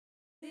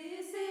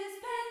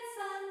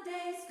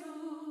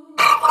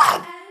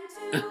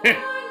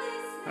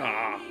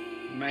Oh,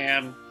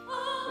 man.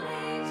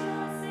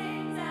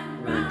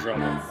 We're in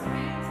trouble.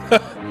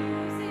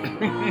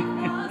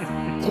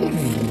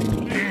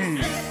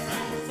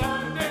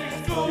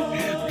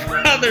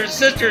 Brothers,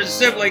 sisters,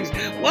 siblings,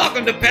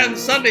 welcome to Penn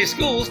Sunday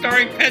School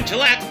starring Penn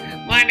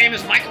Gillette. My name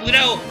is Michael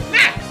Ludo.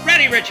 Matt,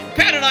 Reddy, Rich,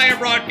 Penn and I are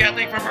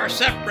broadcasting from our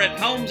separate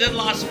homes in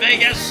Las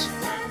Vegas.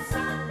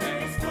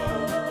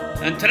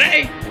 And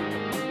today,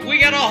 we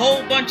got a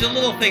whole bunch of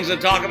little things to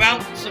talk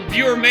about, some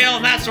viewer mail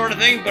and that sort of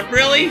thing, but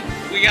really,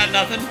 we got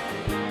nothing.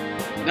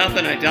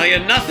 Nothing, I tell you,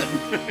 nothing.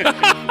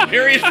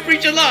 Here he is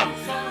preaching love,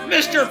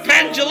 Mr.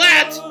 Penn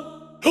Gillette.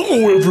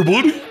 Hello,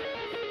 everybody.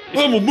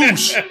 I'm a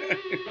moose.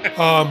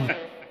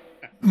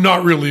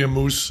 Not really a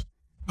moose.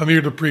 I'm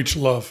here to preach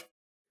love.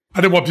 I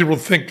didn't want people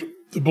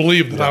to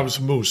believe that I was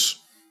a moose.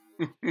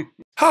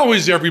 How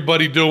is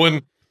everybody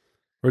doing?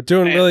 We're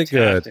doing really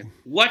good.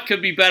 What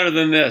could be better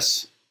than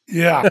this?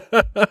 Yeah.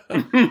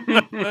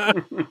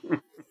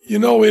 You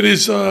know, it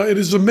is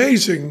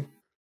amazing.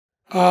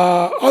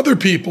 Other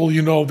people,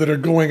 you know, that are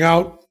going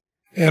out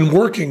and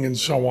working and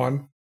so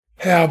on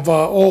have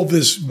all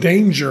this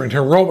danger and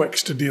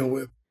heroics to deal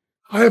with.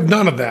 I have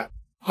none of that.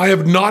 I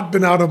have not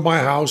been out of my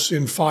house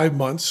in 5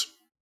 months.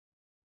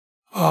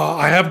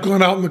 I have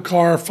gone out in the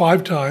car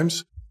 5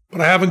 times,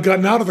 but I haven't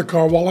gotten out of the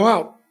car while I'm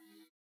out.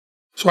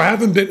 So I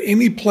haven't been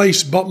any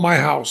place but my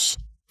house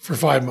for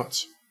 5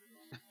 months.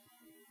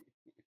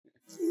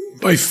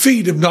 My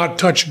feet have not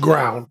touched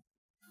ground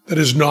that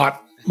is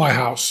not my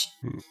house.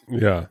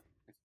 Yeah.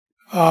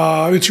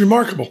 It's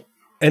remarkable.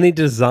 Any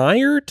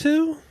desire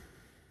to?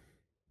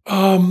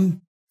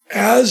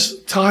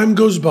 As time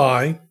goes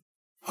by,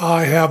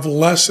 I have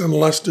less and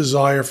less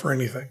desire for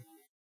anything.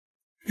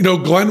 You know,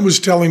 Glenn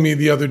was telling me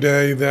the other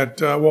day that,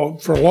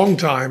 for a long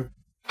time,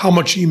 how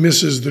much he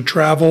misses the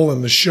travel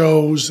and the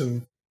shows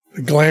and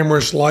the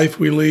glamorous life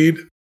we lead.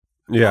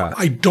 Yeah.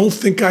 I don't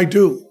think I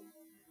do.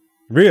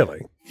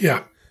 Really?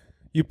 Yeah.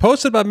 You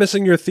posted about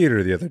missing your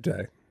theater the other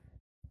day.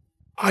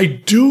 I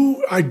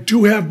do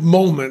have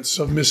moments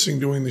of missing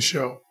doing the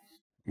show.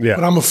 Yeah.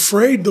 But I'm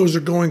afraid those are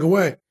going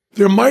away.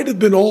 There might have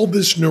been all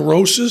this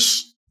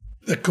neurosis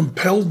that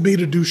compelled me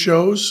to do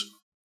shows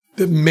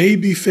that may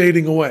be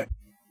fading away.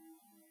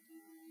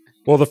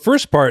 Well, the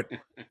first part,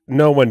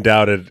 no one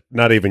doubted,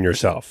 not even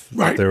yourself,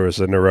 right, that there was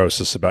a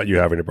neurosis about you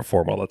having to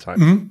perform all the time.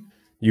 Mm-hmm.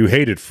 You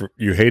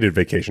hated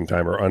vacation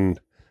time or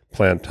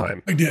unplanned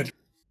time. I did.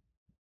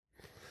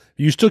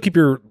 You still keep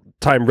your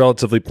time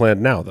relatively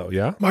planned now, though,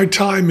 yeah? My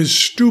time is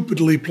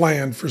stupidly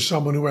planned for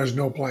someone who has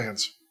no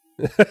plans.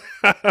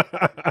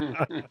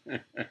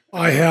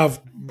 I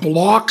have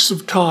blocks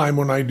of time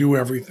when I do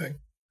everything.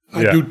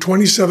 I do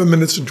 27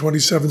 minutes and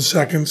 27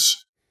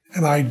 seconds,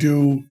 and I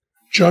do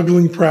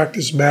juggling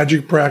practice,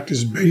 magic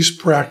practice, bass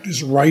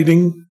practice,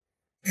 writing,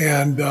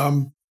 and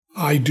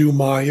I do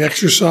my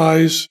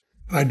exercise,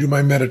 and I do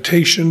my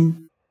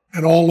meditation,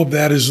 and all of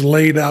that is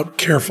laid out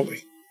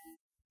carefully.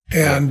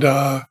 And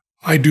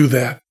I do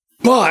that.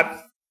 But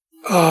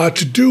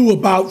to do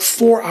about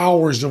 4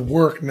 hours of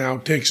work now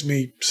takes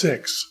me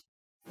 6,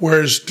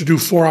 whereas to do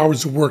 4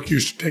 hours of work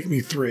used to take me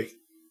 3.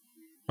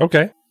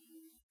 Okay.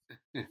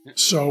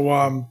 So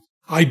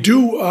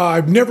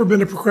I've never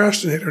been a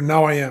procrastinator.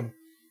 Now I am.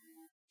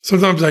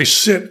 Sometimes I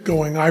sit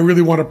going, I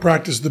really want to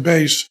practice the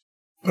bass,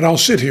 but I'll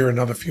sit here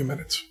another few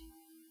minutes.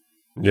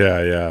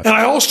 Yeah, yeah. And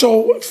I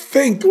also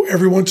think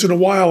every once in a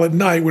while at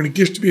night when it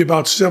gets to be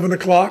about 7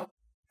 o'clock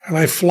and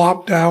I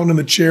flop down in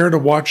the chair to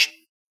watch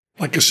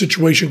like a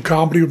situation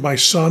comedy with my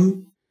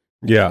son.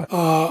 Yeah.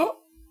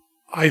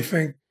 I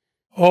think,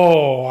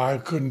 oh, I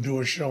couldn't do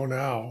a show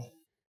now.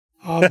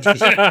 I'll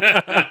just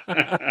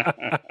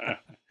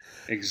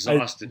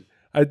exhausted.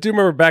 I do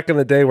remember back in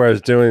the day where I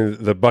was doing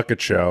the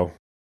Bucket Show,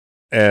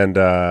 and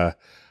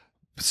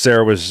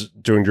Sarah was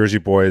doing Jersey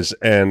Boys,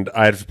 and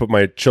I had to put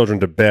my children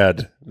to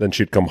bed. Then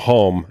she'd come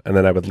home, and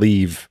then I would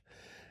leave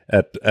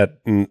at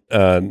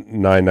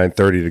 9:30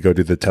 to go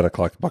do the 10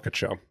 o'clock Bucket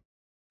Show,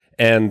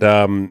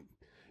 and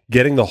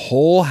getting the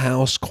whole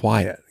house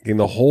quiet, getting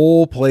the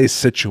whole place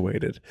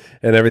situated,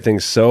 and everything.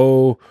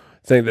 So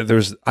thing that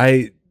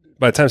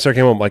by the time Sarah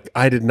came home, like,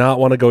 I did not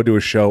want to go do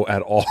a show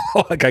at all.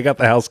 Like, I got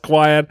the house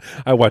quiet.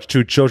 I watched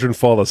 2 children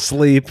fall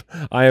asleep.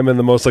 I am in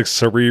the most, like,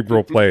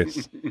 cerebral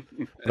place. But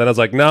then I was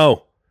like,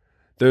 no,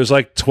 there's,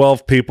 like,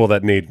 12 people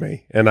that need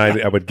me. And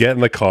I would get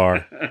in the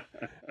car,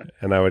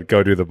 and I would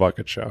go do the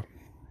Bucket Show.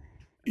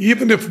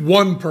 Even if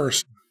one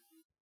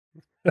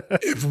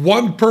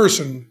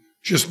person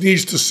just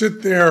needs to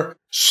sit there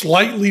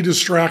slightly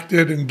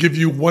distracted and give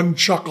you one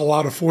chuckle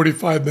out of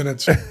 45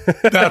 minutes,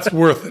 that's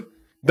worth it.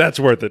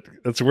 That's worth it.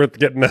 It's worth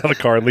getting out of the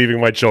car and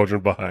leaving my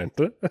children behind.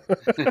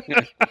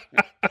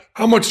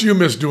 How much do you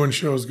miss doing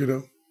shows,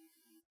 Guido?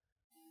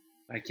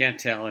 I can't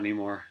tell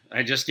anymore.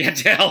 I just can't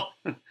tell.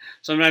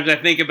 Sometimes I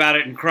think about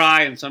it and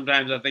cry, and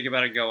sometimes I think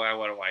about it and go,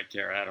 what do I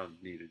care? I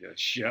don't need to do a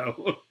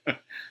show.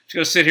 Just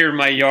go sit here in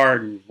my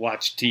yard and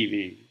watch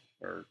TV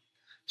or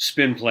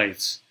spin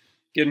plates.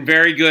 Getting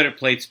very good at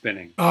plate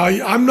spinning.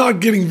 I'm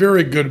not getting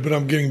very good, but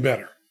I'm getting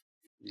better.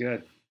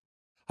 Good.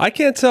 I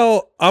can't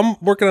tell. I'm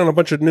working on a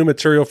bunch of new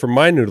material for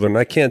my noodler, and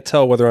I can't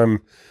tell whether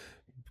I'm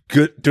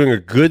doing a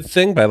good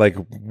thing by like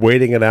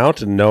waiting it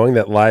out and knowing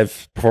that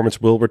live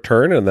performance will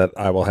return and that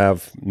I will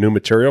have new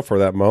material for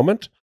that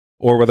moment,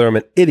 or whether I'm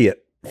an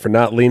idiot for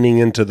not leaning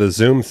into the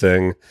Zoom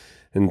thing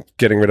and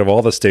getting rid of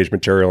all the stage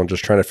material and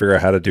just trying to figure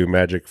out how to do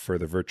magic for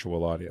the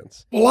virtual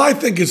audience. Well, I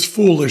think it's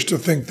foolish to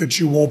think that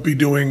you won't be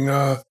doing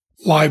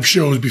live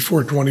shows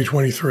before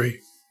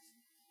 2023.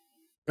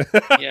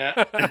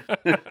 Yeah.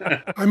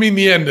 I mean,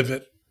 the end of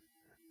it.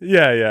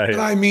 Yeah. And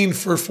I mean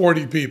for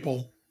 40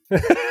 people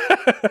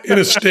in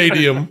a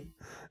stadium.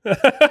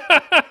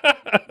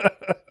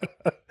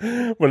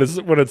 When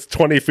it's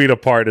 20 feet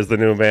apart is the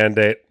new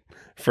mandate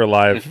for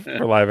live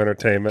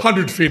entertainment.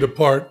 100 feet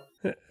apart.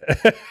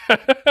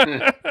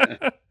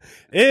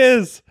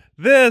 Is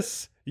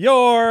this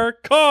your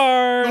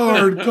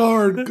card?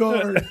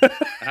 Guard.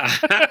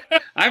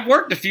 I've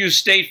worked a few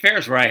state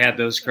fairs where I had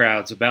those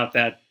crowds about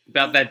that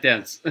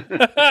dense.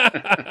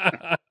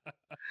 I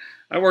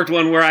worked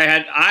one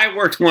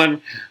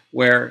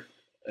where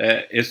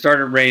it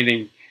started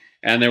raining,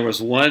 and there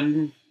was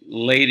one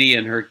lady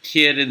and her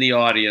kid in the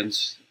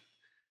audience,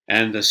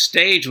 and the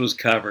stage was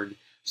covered.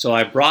 So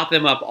I brought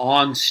them up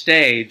on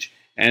stage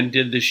and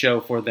did the show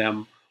for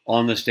them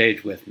on the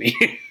stage with me.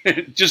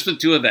 Just the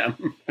two of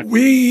them.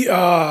 We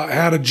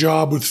had a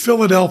job with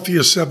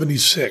Philadelphia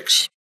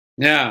 76.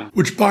 Yeah.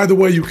 Which, by the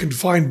way, you can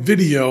find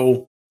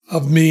video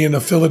of me in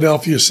a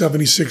Philadelphia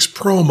 76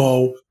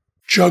 promo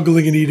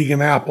juggling and eating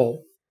an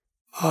apple.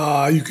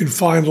 You can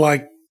find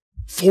like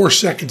 4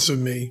 seconds of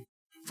me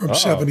from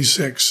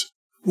 76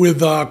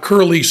 with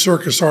curly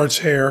circus arts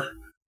hair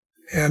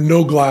and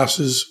no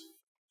glasses.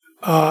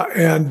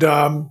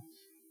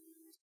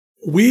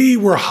 We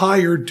were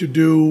hired to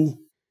do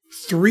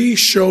 3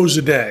 shows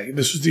a day.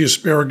 This was the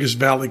Asparagus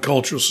Valley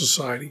Cultural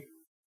Society.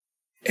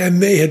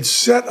 And they had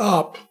set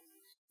up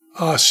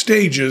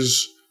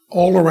stages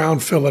all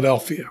around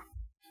Philadelphia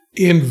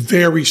in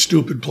very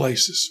stupid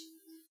places,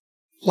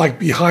 like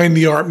behind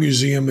the art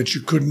museum that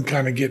you couldn't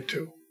kind of get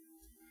to.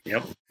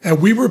 Yep.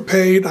 And we were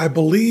paid, I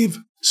believe,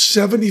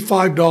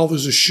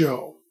 $75 a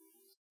show,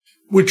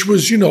 which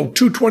was,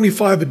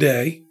 $225 a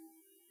day.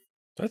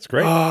 That's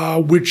great.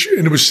 And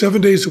it was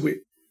 7 days a week.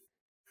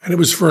 And it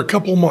was for a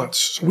couple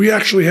months. So we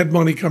actually had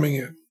money coming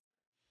in.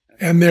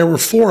 And there were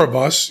 4 of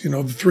us,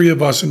 the 3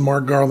 of us and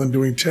Mark Garland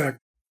doing tech.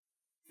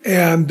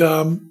 And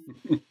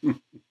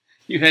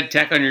you had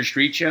tech on your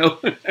street show?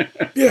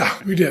 Yeah,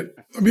 we did.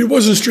 I mean, it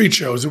wasn't street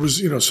shows. It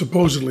was,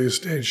 supposedly a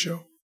stage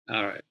show.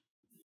 All right.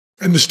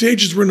 And the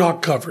stages were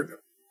not covered.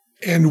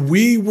 And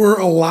we were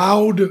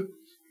allowed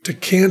to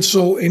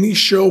cancel any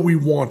show we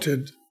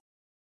wanted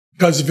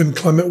because of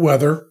inclement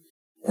weather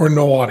or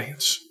no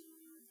audience.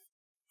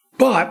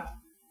 But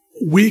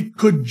we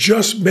could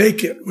just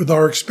make it with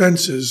our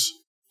expenses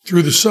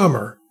through the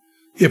summer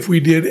if we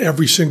did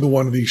every single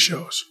one of these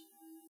shows.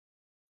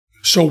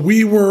 So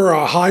we were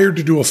hired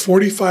to do a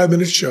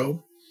 45-minute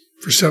show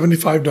for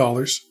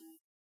 $75.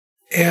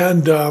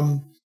 And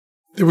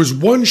there was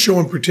one show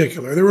in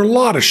particular. There were a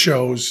lot of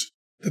shows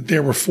that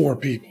there were 4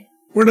 people.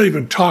 We're not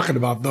even talking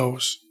about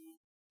those.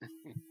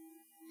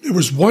 There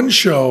was one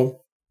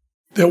show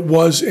that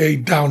was a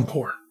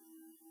downpour.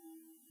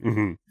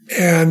 Mm-hmm.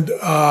 And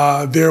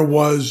there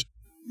was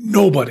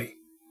nobody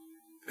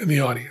in the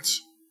audience.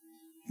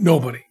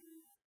 Nobody.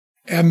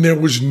 And there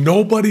was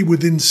nobody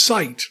within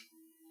sight.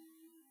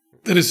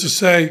 That is to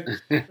say,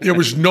 there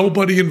was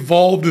nobody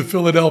involved in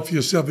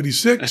Philadelphia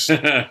 76.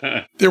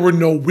 There were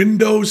no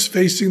windows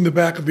facing the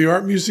back of the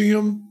art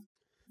museum.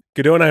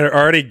 Godot and I are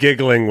already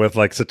giggling with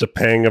like such a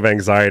pang of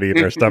anxiety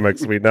in our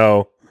stomachs. We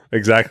know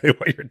exactly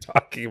what you're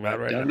talking about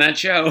right now. On that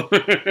show.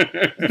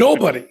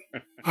 Nobody.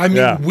 I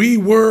mean, we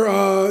were,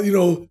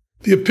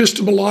 the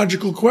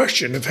epistemological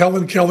question. If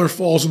Helen Keller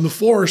falls in the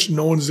forest and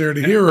no one's there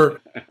to hear her,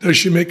 does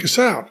she make a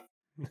sound?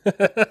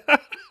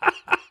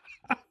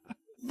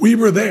 We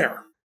were there.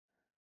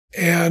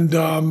 And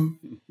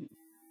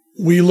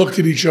we looked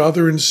at each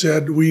other and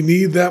said, we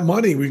need that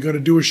money. We're going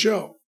to do a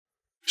show.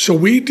 So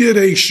we did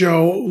a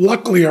show.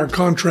 Luckily, our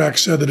contract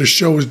said that a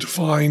show is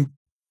defined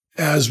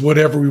as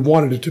whatever we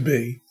wanted it to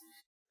be.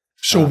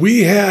 So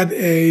we had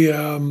a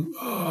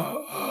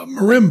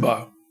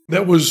marimba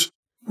that was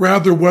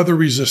rather weather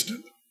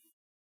resistant.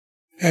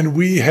 And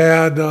we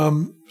had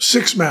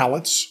 6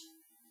 mallets.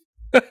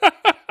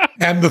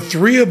 And the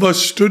 3 of us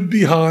stood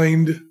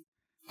behind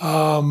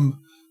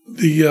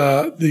the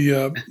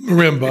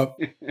marimba.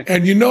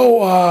 And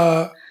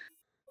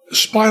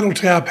Spinal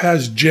Tap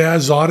has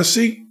Jazz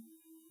Odyssey.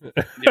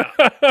 Yeah.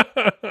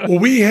 Well,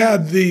 we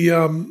had the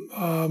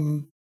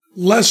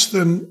less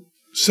than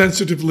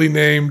sensitively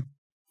named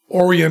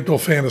Oriental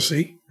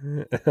Fantasy,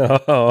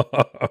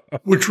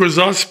 which was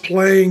us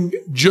playing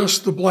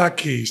just the black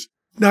keys.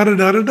 In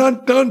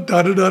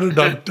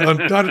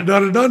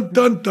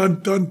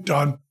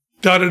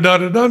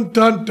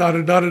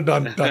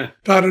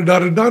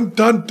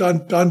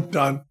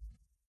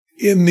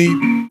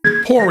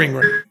the pouring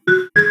rain.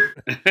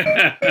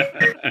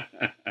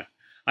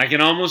 I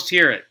can almost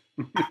hear it.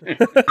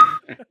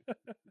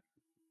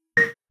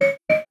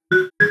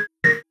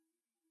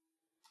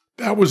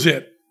 was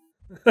it.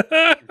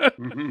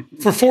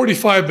 For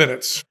 45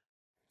 minutes.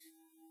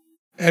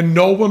 And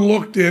no one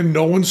looked in,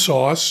 no one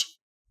saw us.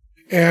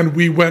 And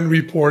we went and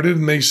reported,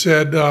 and they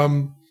said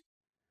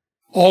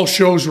all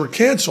shows were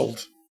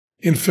canceled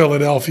in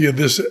Philadelphia,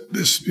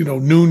 this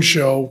noon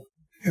show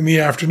in the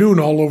afternoon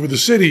all over the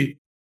city,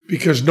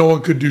 because no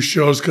one could do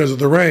shows because of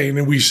the rain.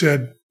 And we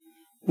said,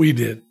 we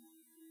did.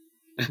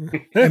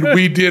 And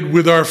we did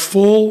with our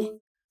full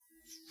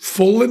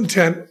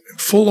intent,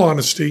 full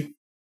honesty,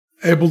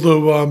 able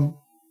to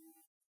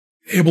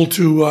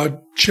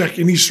check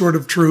any sort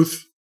of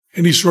truth,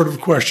 any sort of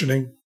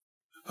questioning.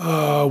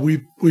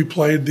 We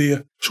played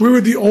so we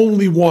were the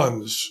only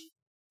ones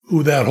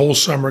who that whole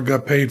summer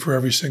got paid for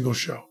every single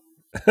show.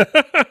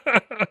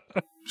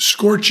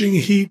 Scorching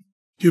heat,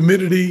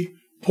 humidity,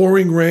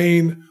 pouring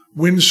rain,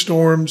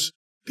 windstorms.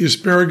 The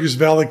Asparagus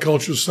Valley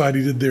Cultural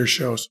Society did their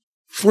shows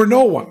for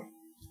no one.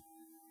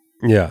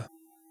 Yeah.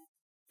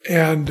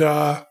 And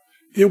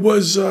it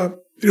was,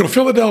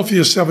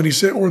 Philadelphia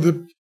 76, or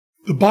the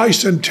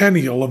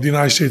bicentennial of the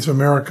United States of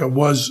America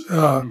was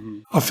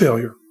a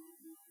failure.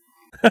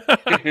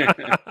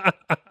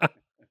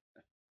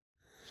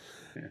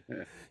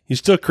 You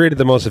still created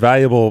the most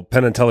valuable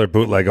Penn and Teller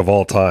bootleg of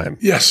all time.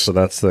 Yes. So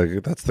that's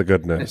the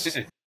good news.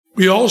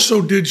 We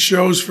also did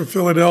shows for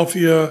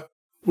Philadelphia.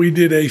 We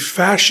did a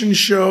fashion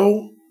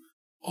show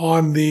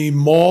on the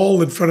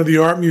mall in front of the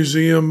Art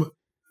Museum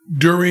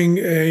during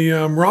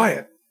a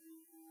riot.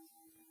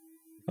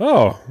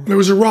 Oh. There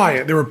was a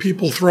riot. There were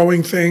people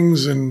throwing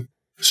things and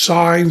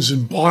signs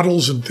and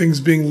bottles and things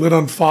being lit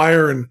on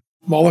fire and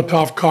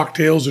Molotov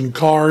cocktails in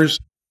cars.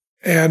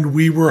 And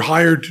we were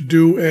hired to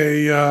do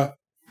a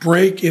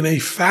break in a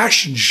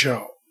fashion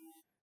show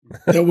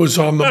that was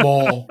on the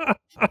mall.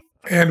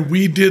 And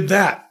we did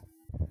that.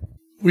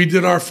 We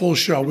did our full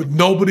show with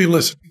nobody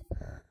listening.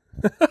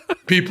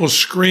 People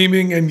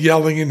screaming and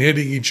yelling and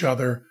hitting each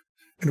other.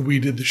 And we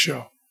did the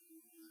show.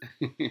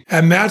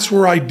 And that's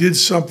where I did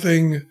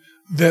something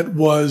that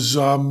was,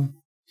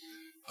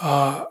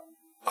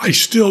 I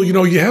still,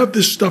 you have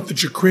this stuff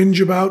that you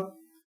cringe about.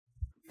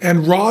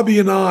 And Robbie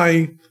and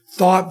I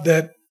thought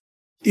that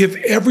if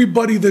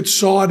everybody that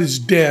saw it is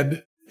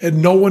dead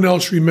and no one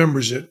else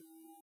remembers it,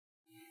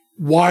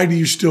 why do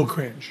you still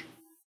cringe?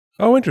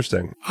 Oh,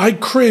 interesting. I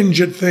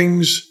cringe at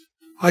things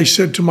I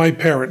said to my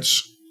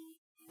parents.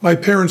 My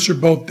parents are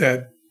both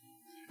dead,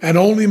 and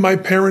only my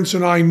parents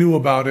and I knew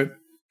about it,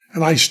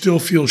 and I still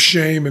feel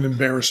shame and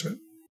embarrassment.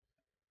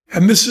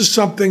 And this is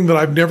something that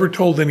I've never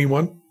told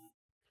anyone,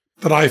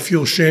 that I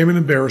feel shame and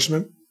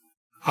embarrassment.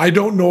 I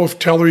don't know if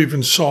Teller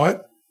even saw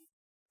it.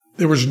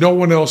 There was no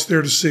one else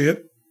there to see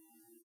it.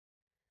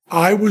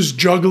 I was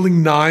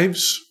juggling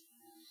knives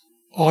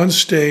on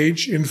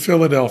stage in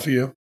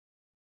Philadelphia,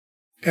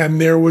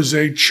 and there was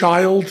a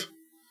child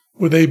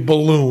with a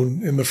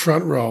balloon in the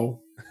front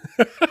row.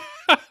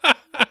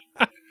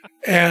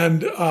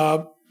 And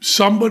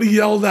somebody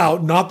yelled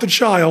out, not the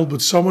child,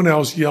 but someone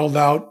else yelled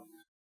out,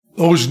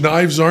 "Those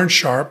knives aren't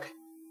sharp."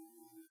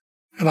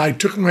 And I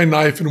took my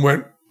knife and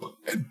went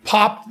and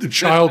popped the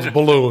child's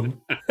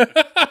balloon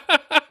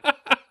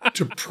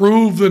to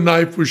prove the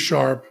knife was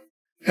sharp.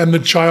 And the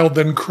child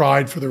then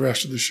cried for the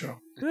rest of the show.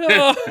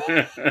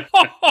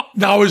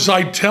 Now, as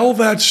I tell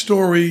that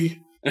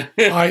story,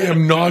 I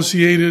am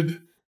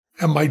nauseated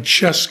and my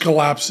chest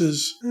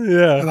collapses.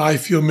 Yeah. And I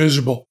feel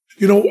miserable.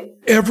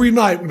 Every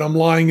night when I'm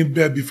lying in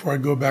bed before I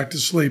go back to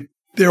sleep,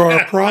 there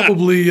are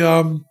probably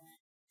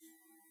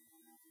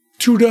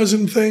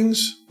 24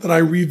 things that I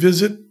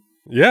revisit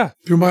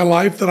through my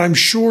life that I'm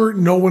sure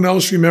no one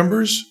else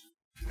remembers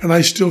and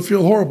I still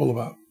feel horrible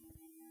about.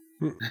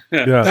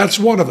 Yeah. That's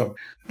one of them.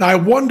 Now, I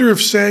wonder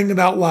if saying it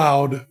out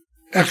loud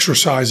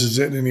exercises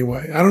it in any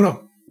way. I don't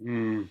know.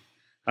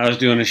 I was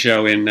doing a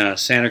show in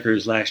Santa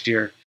Cruz last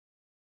year,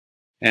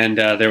 and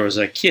there was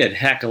a kid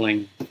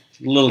heckling,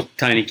 little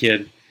tiny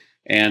kid.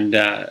 And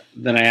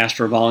then I asked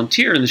for a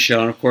volunteer in the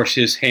show, and of course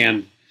his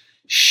hand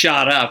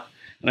shot up.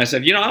 And I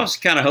said, I was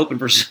kind of hoping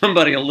for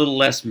somebody a little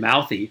less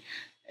mouthy.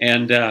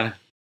 And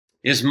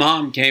his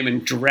mom came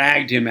and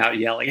dragged him out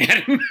yelling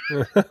at him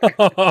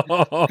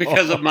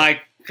because of my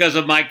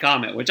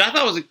comment, which I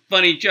thought was a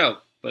funny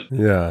joke. But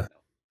yeah,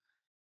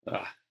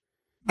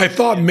 I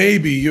thought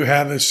maybe you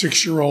had a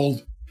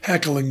 6-year-old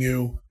heckling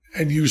you,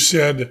 and you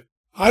said,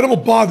 "I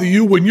don't bother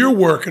you when you're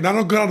working. I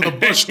don't go out to the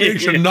bus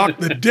station and knock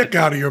the dick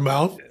out of your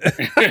mouth."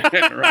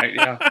 Right,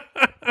 yeah.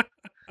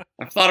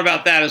 I've thought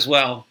about that as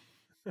well.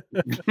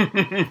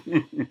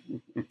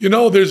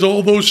 There's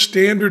all those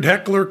standard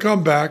heckler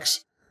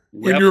comebacks.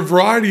 When you're a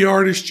variety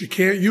artist, you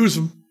can't use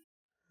them.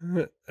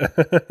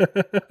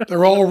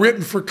 They're all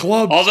written for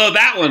clubs. Although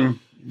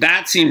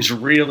that seems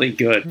really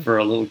good for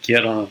a little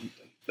kid on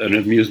an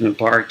amusement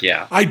park,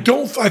 yeah. I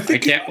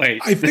can't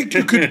wait. I think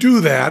you could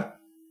do that.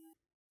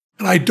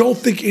 And I don't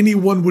think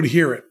anyone would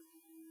hear it.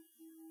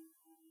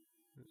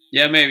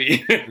 Yeah,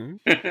 maybe.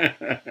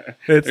 It's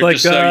They're like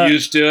just so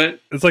used to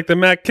it. It's like the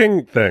Matt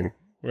King thing,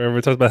 where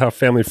everyone talks about how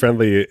family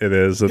friendly it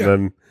is, and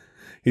then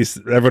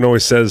everyone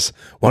always says,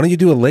 "Why don't you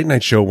do a late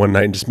night show one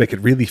night and just make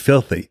it really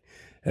filthy?"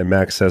 And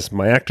Max says,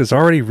 my act is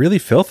already really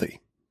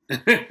filthy.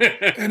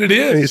 And it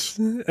is.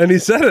 And he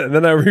said it. And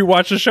then I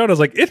rewatched the show and I was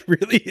like, it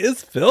really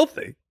is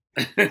filthy.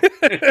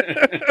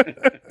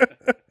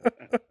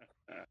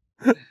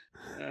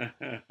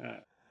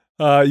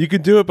 You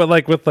could do it, but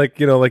like with like,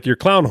 like your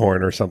clown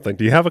horn or something.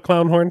 Do you have a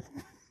clown horn?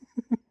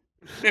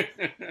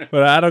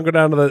 But I don't go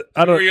down to the.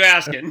 I don't. What were you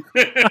asking?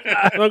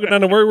 I don't go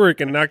down to where we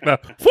can knock the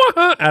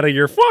out of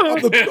your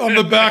on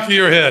the back of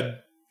your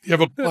head. You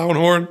have a clown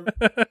horn.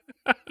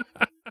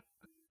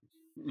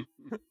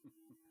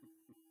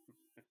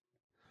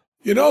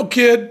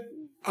 Kid,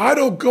 I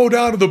don't go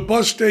down to the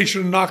bus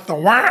station and knock the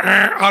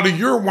out of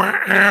your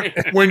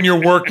when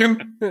you're working.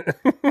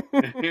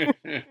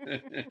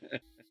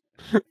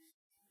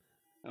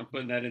 I'm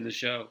putting that in the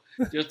show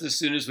just as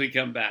soon as we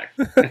come back.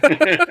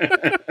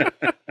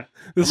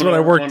 This is what I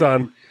worked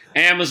on.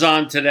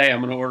 Amazon today. I'm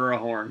going to order a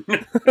horn.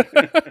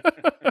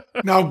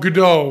 Now,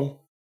 Godot,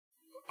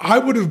 I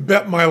would have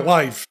bet my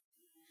life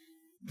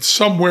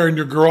somewhere in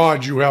your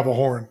garage you have a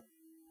horn.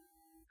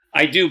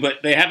 I do,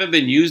 but they haven't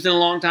been used in a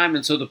long time,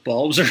 and so the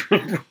bulbs are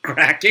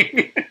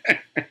cracking.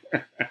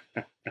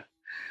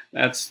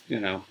 That's,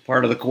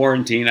 part of the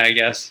quarantine, I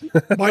guess.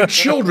 My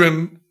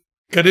children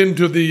got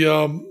into the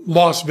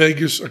Las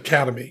Vegas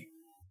Academy.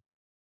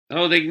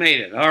 Oh, they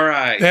made it. All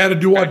right. They had to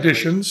do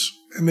auditions,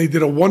 and they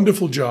did a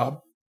wonderful job.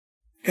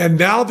 And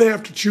now they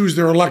have to choose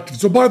their elective.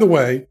 So, by the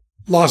way,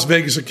 Las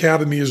Vegas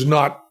Academy is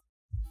not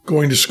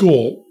going to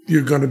school.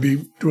 You're going to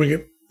be doing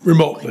it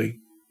remotely.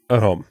 At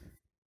home.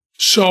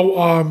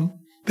 So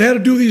they had to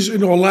do these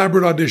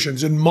elaborate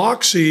auditions. And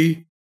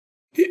Moxie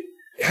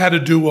had to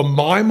do a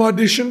mime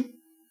audition,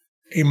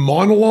 a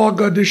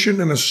monologue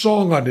audition, and a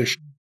song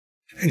audition.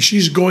 And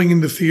she's going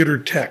into theater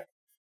tech.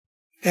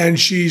 And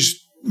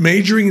she's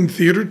majoring in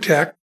theater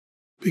tech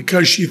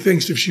because she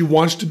thinks if she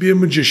wants to be a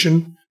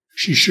magician,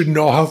 she should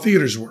know how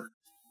theaters work.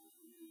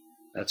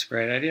 That's a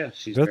great idea.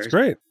 That's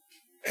great.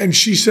 And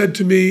she said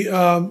to me,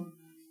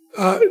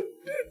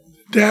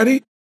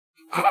 Daddy,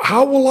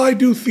 how will I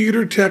do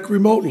theater tech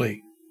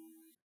remotely?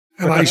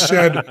 And I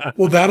said,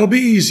 well, that'll be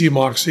easy,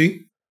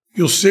 Moxie.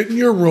 You'll sit in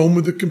your room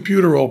with the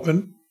computer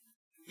open.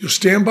 You'll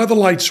stand by the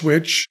light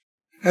switch,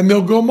 and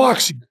they'll go,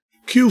 Moxie,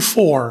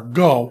 Q4,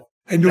 go.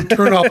 And you'll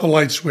turn off the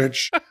light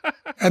switch.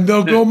 And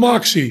they'll go,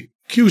 Moxie,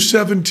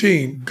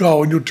 Q17,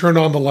 go. And you'll turn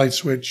on the light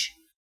switch.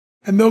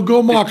 And they'll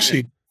go,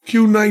 Moxie,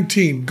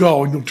 Q19,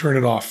 go. And you'll turn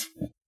it off.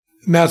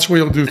 And that's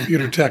where you'll do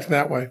theater tech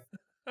that way.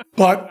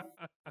 But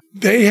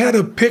they had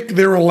to pick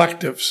their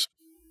electives.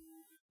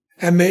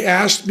 And they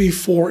asked me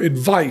for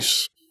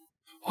advice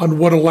on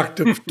what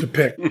elective to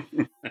pick.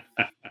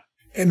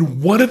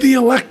 And one of the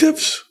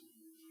electives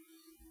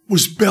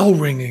was bell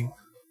ringing.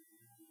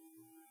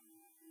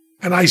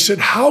 And I said,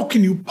 how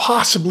can you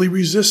possibly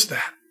resist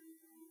that?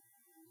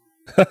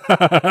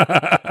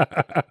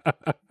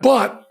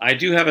 But I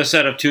do have a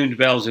set of tuned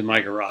bells in my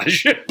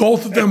garage.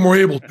 Both of them were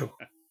able to.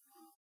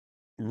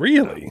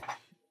 Really?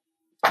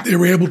 They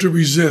were able to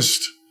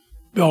resist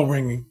bell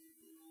ringing.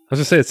 I was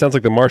going to say, it sounds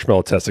like the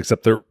marshmallow test,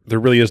 except there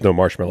really is no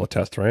marshmallow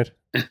test, right?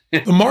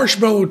 The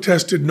marshmallow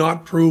test did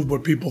not prove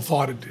what people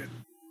thought it did.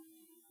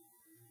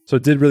 So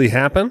it did really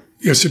happen?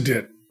 Yes, it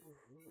did.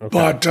 Okay.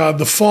 But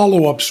the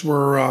follow-ups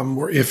were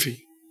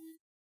iffy.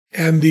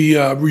 And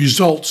the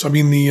results,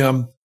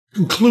 the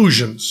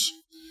conclusions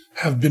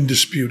have been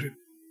disputed.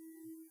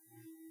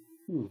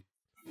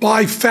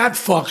 By fat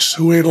fucks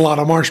who ate a lot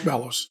of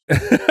marshmallows.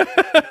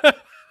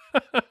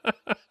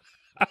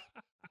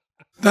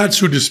 That's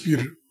who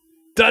disputed it.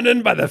 Done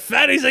in by the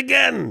fatties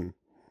again.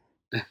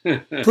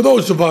 For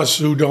those of us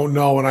who don't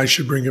know, and I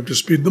should bring up to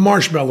speed, the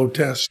marshmallow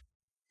test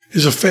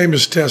is a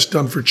famous test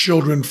done for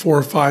children 4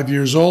 or 5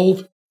 years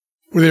old,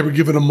 where they were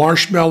given a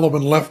marshmallow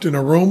and left in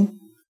a room.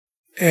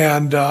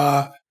 And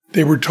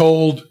they were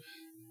told,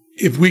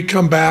 if we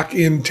come back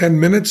in 10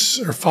 minutes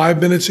or 5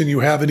 minutes and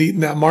you haven't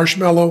eaten that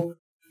marshmallow,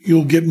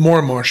 you'll get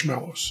more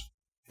marshmallows.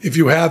 If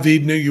you have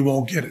eaten it, you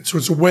won't get it. So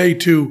it's a way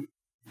to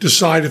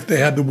decide if they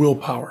had the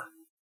willpower.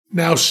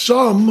 Now,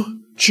 some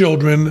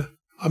children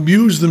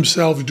amused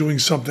themselves doing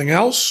something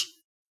else.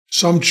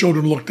 Some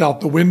children looked out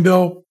the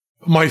window.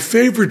 My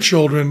favorite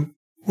children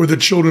were the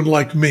children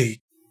like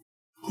me,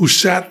 who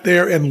sat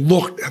there and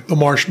looked at the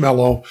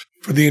marshmallow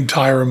for the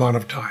entire amount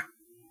of time.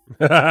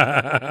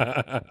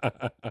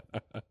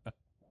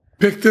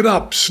 Picked it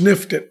up,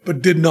 sniffed it,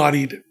 but did not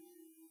eat it.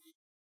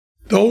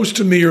 Those,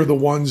 to me, are the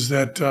ones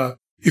that,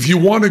 if you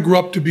want to grow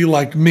up to be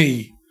like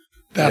me,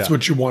 that's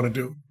what you want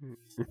to do.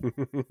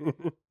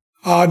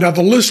 Now,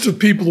 the list of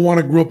people who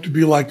want to grow up to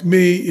be like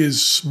me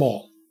is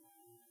small.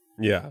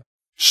 Yeah.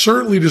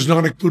 Certainly does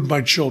not include my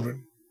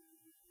children.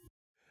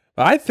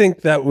 I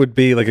think that would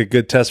be like a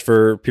good test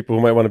for people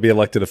who might want to be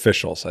elected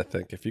officials. I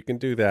think if you can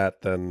do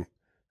that, then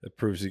it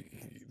proves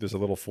there's a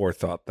little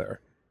forethought there.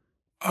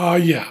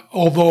 Yeah.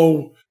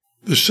 Although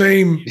the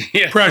same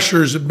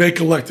pressures that make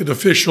elected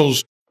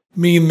officials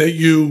mean that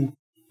you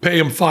pay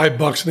them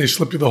 $5 and they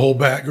slip you the whole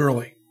bag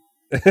early.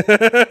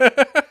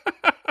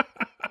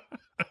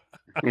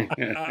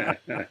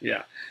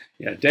 Yeah.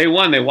 Yeah. Day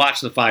one, they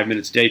watch the 5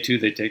 minutes. Day two,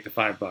 they take the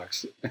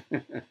 $5.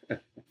 And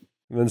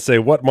then say,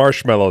 what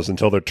marshmallows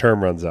until their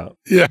term runs out.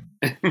 Yeah.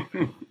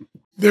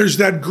 There's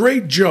that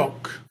great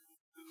joke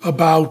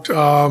about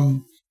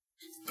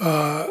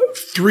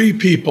three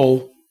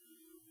people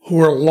who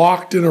are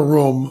locked in a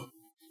room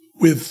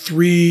with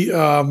three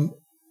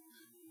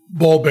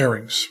ball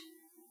bearings.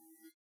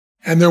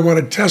 And they want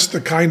to test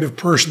the kind of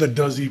person that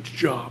does each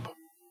job.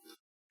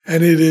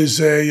 And it is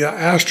a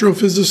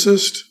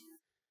astrophysicist,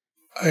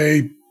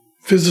 a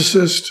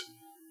physicist,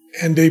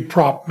 and a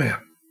prop man.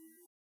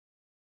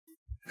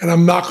 And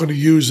I'm not going to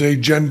use a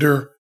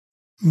gender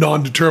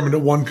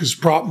non-determinate one because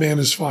prop man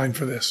is fine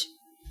for this.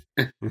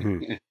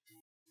 Mm-hmm.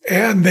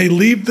 And they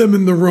leave them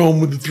in the room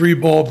with the three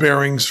ball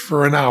bearings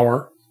for an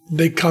hour.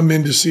 They come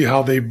in to see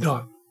how they've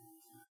done.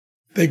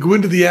 They go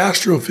into the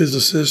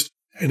astrophysicist,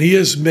 and he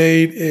has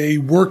made a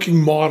working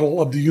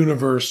model of the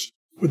universe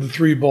with the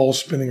three balls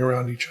spinning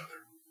around each other.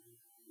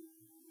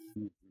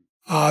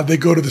 They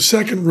go to the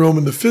second room,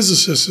 and the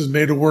physicist has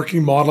made a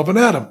working model of an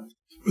atom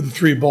with the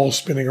three balls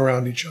spinning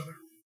around each other.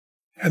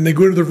 And they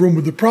go to the room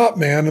with the prop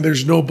man, and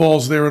there's no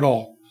balls there at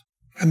all.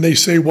 And they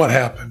say, what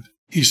happened?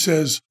 He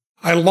says,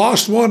 I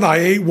lost one, I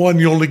ate one,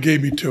 you only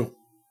gave me two.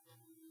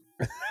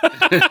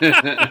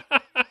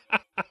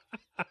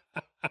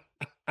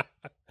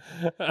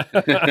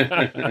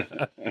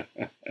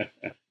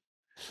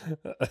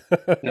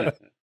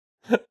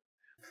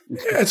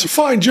 It's a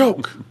fine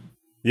joke.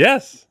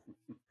 Yes.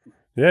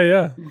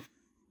 Yeah.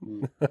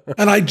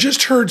 And I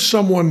just heard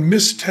someone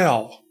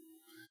mistell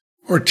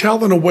or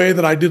tell in a way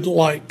that I didn't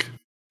like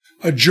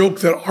a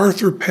joke that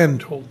Arthur Penn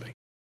told me.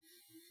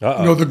 Uh-oh.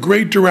 You know, the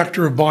great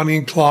director of Bonnie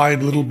and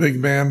Clyde, Little Big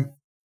Man,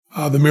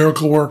 The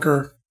Miracle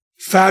Worker,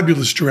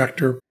 fabulous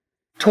director,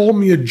 told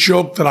me a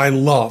joke that I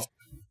loved.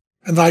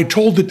 And I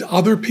told it to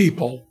other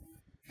people.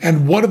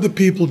 And one of the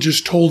people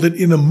just told it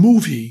in a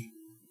movie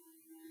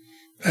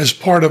as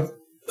part of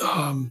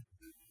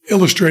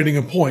illustrating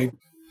a point.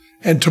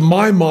 And to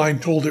my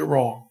mind, told it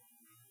wrong.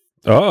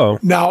 Uh-oh.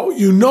 Now,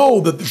 you know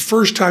that the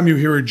first time you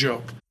hear a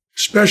joke,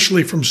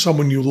 especially from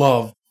someone you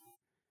love,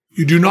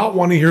 you do not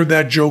want to hear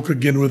that joke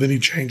again with any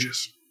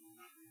changes.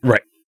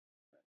 Right.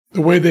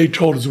 The way they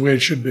told is the way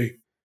it should be.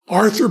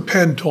 Arthur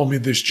Penn told me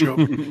this joke,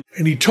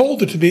 and he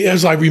told it to me,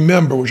 as I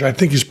remember, which I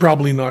think is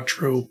probably not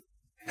true,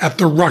 at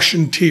the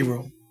Russian Tea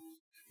Room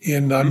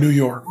in New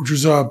York, which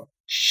was a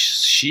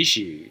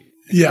Shishi.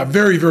 Yeah,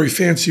 very, very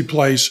fancy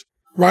place,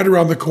 right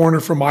around the corner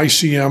from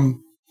ICM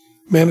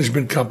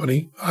Management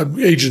Company,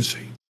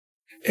 agency.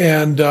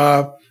 And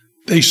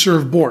they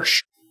serve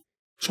borscht.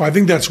 So I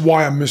think that's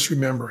why I'm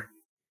misremembering.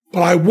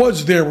 But I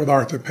was there with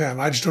Arthur Penn.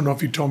 I just don't know if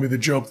he told me the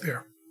joke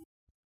there.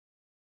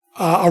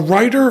 A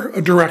writer,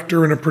 a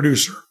director, and a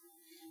producer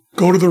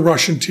go to the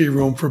Russian tea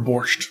room for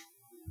borscht.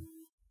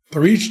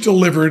 They're each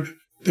delivered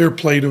their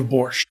plate of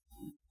borscht.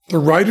 The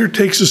writer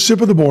takes a sip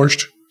of the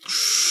borscht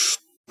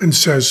and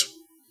says,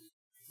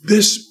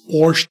 this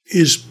borscht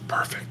is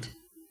perfect.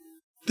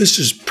 This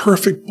is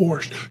perfect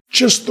borscht,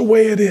 just the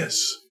way it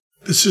is.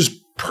 This is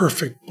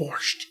perfect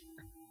borscht.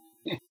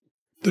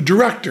 The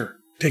director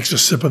takes a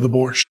sip of the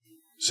borscht,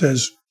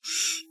 says,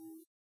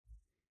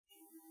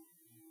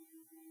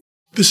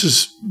 this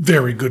is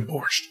very good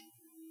borscht.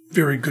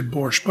 Very good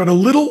borscht. But a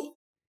little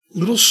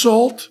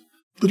salt,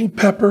 little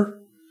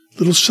pepper,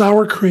 little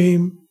sour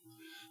cream,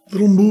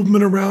 little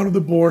movement around of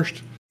the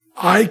borscht.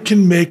 I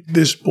can make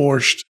this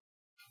borscht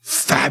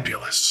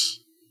fabulous.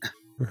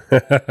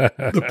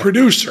 The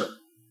producer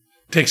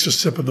takes a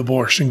sip of the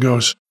borscht and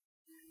goes,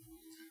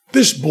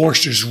 this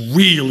borscht is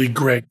really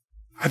great.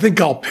 I think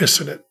I'll piss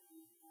in it.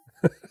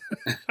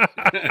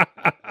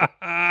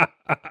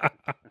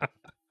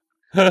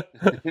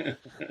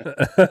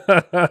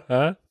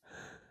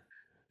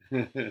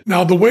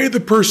 Now, the way the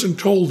person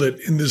told it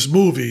in this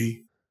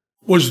movie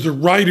was the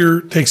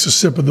writer takes a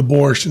sip of the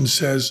borscht and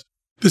says,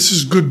 this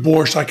is good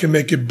borscht. I can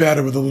make it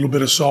better with a little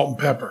bit of salt and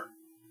pepper.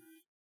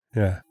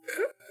 Yeah.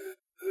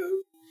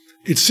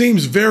 It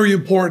seems very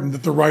important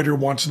that the writer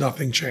wants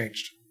nothing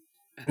changed.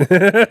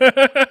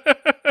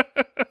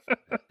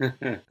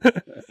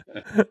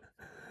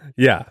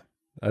 Yeah.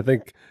 I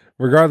think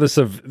regardless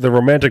of the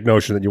romantic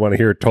notion that you want to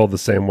hear it told the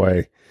same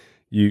way,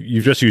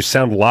 you just use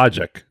sound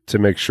logic to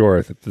make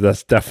sure that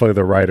that's definitely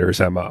the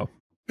writer's MO.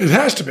 It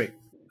has to be.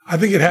 I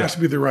think it has to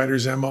be the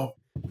writer's MO.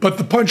 But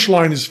the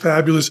punchline is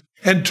fabulous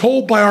and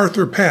told by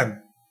Arthur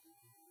Penn.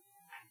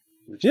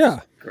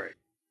 Yeah. Great.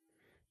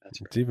 That's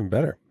great. It's even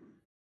better.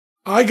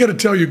 I got to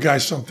tell you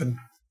guys something.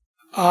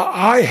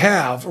 I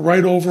have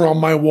right over on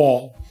my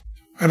wall,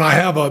 and I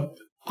have a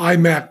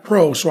iMac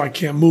Pro, so I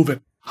can't move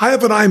it. I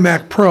have an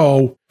iMac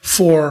Pro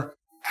for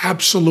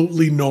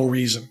absolutely no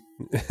reason.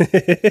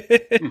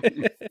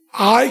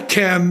 I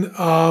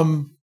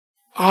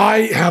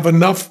have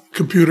enough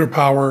computer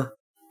power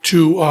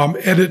to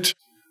edit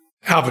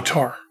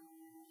Avatar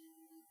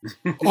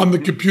on the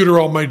computer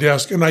on my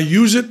desk, and I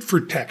use it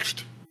for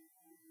text.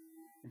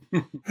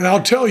 And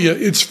I'll tell you,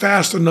 it's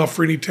fast enough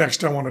for any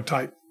text I want to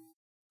type.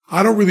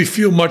 I don't really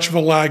feel much of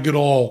a lag at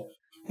all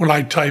when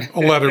I type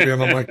a letter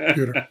in on my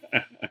computer.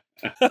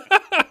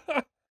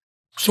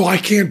 So I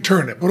can't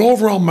turn it. But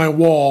over on my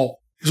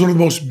wall is one of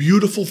the most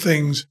beautiful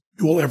things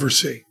you will ever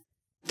see.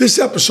 This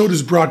episode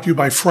is brought to you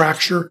by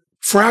Fracture.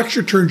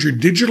 Fracture turns your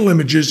digital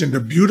images into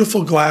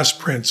beautiful glass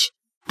prints.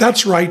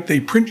 That's right,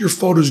 they print your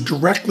photos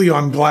directly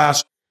on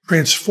glass,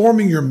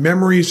 transforming your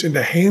memories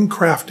into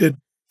handcrafted,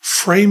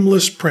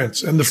 frameless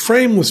prints. And the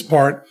frameless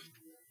part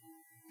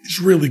is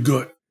really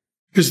good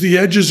because the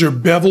edges are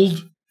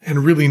beveled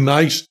and really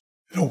nice.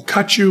 They don't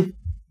cut you.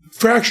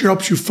 Fracture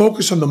helps you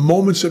focus on the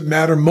moments that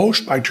matter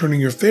most by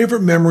turning your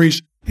favorite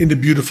memories into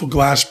beautiful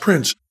glass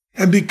prints.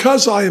 And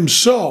because I am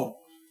so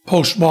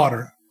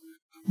postmodern,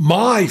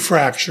 my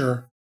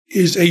Fracture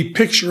is a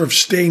picture of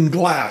stained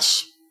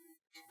glass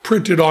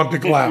printed onto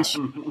glass.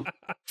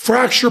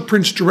 Fracture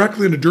prints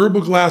directly into durable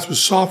glass with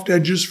soft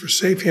edges for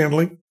safe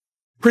handling.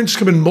 Prints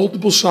come in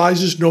multiple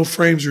sizes, no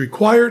frames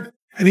required,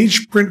 and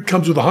each print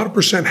comes with a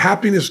 100%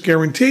 happiness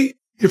guarantee.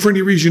 If for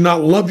any reason you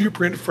not love your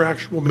print,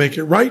 Fracture will make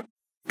it right.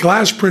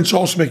 Glass prints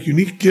also make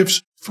unique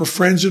gifts for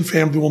friends and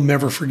family we'll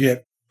never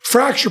forget.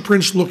 Fracture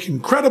prints look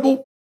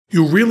incredible.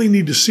 You really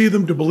need to see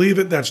them to believe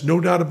it. That's no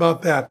doubt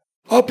about that.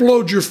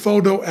 Upload your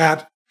photo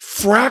at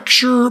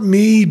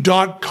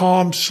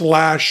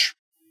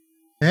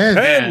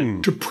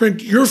fractureme.com/Penn to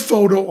print your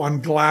photo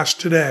on glass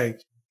today.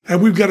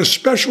 And we've got a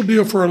special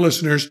deal for our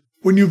listeners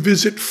when you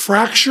visit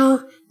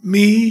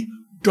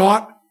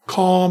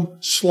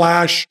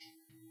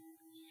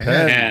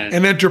fractureme.com/Penn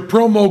and enter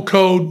promo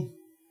code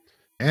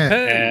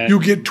Penn. You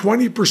get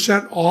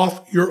 20%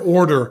 off your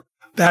order.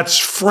 That's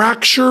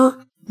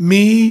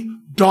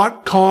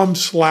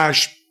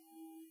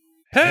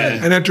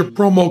fractureme.com/Penn and enter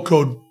promo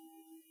code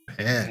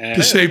Penn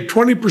to save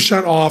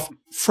 20% off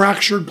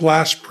Fracture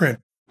glass print.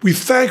 We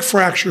thank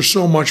Fracture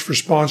so much for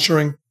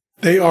sponsoring.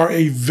 They are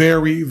a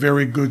very,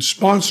 very good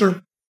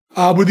sponsor.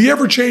 With the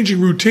ever-changing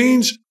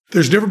routines,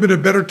 there's never been a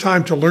better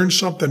time to learn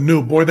something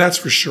new. Boy, that's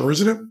for sure,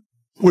 isn't it?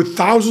 With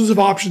thousands of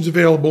options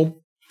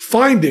available,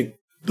 finding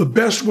the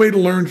best way to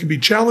learn can be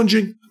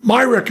challenging.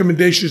 My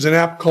recommendation is an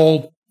app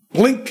called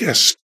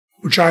Blinkist,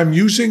 which I'm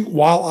using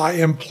while I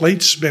am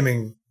plate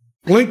spinning.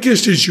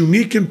 Blinkist is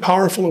unique and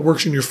powerful. It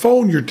works on your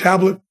phone, your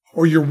tablet,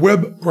 or your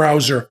web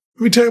browser.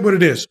 Let me tell you what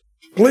it is.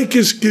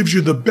 Blinkist gives you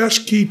the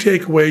best key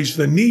takeaways,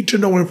 the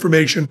need-to-know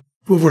information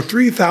from over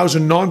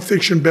 3,000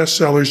 nonfiction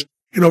bestsellers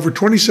in over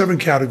 27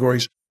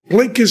 categories.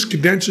 Blinkist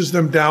condenses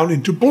them down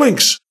into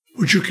blinks,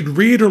 which you can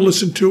read or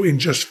listen to in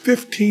just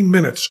 15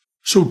 minutes.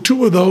 So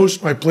 2 of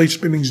those, my plate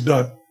spinning's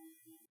done.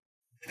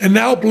 And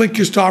now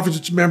Blinkist offers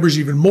its members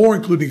even more,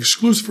 including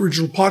exclusive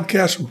original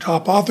podcasts from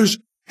top authors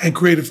and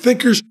creative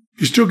thinkers.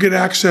 You still get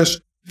access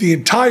to the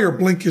entire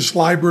Blinkist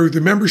library with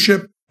your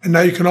membership. And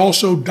now you can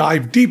also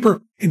dive deeper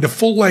into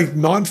full-length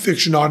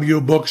nonfiction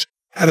audiobooks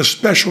at a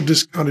special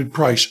discounted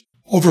price.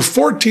 Over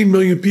 14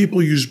 million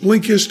people use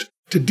Blinkist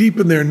to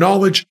deepen their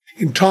knowledge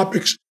in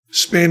topics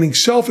spanning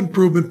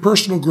self-improvement,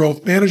 personal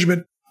growth,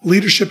 management,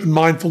 leadership and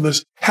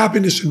mindfulness,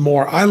 happiness, and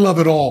more. I love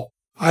it all.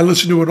 I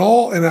listen to it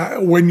all,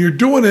 and when you're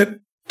doing it,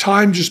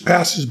 time just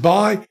passes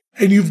by,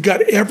 and you've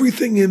got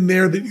everything in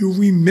there that you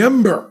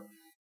remember.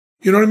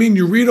 You know what I mean?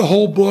 You read a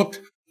whole book,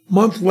 a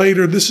month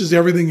later, this is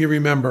everything you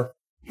remember.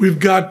 We've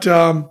got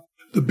The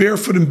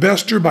Barefoot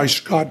Investor by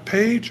Scott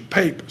Pape.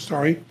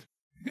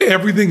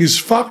 Everything is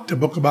Fucked, a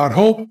book about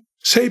hope.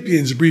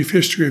 Sapiens, A Brief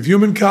History of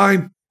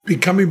Humankind.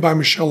 Becoming by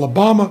Michelle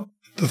Obama.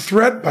 The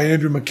Threat by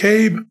Andrew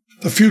McCabe.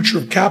 The Future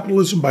of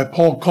Capitalism by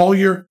Paul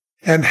Collier,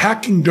 and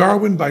Hacking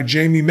Darwin by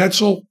Jamie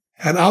Metzl,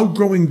 and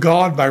Outgrowing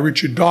God by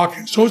Richard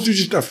Dawkins. Those are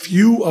just a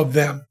few of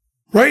them.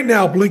 Right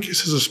now,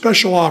 Blinkist has a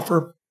special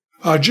offer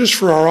just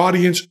for our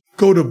audience.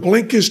 Go to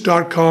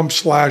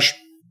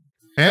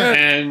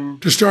Blinkist.com/Penn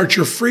to start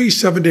your free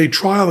 7-day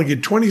trial and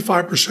get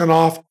 25%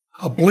 off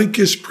a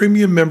Blinkist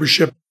premium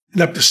membership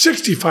and up to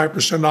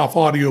 65% off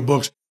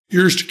audiobooks,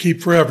 yours to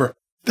keep forever.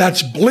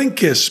 That's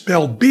Blinkist,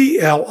 spelled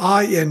Blinkist.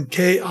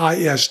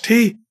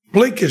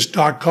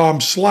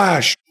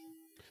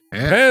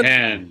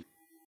 Blinkist.com/Penn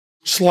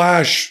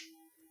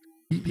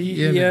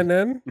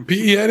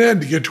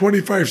 /PENN to get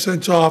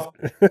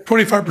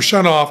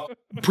 25% off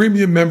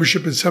premium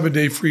membership and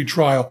 7-day free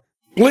trial.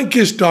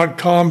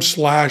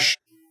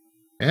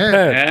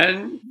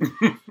 Blinkist.com/Penn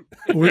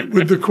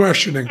with the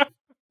questioning.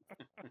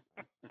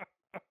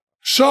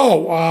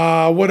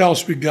 So, what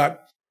else we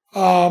got?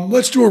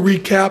 Let's do a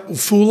recap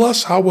of Fool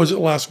Us. How was it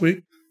last week?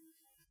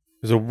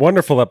 It was a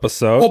wonderful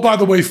episode. Oh, by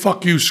the way,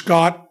 fuck you,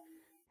 Scott.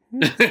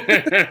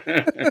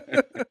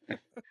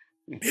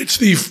 It's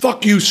the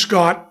fuck you,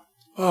 Scott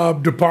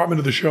department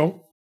of the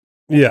show.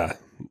 Yeah,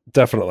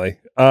 definitely.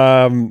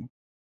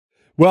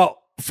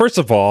 Well, first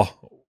of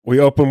all, we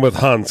open with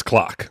Hans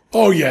Clock.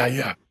 Oh,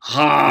 yeah.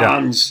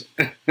 Hans.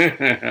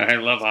 Yeah. I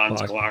love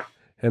Hans Clock.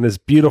 And his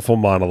beautiful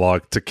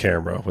monologue to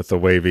camera with the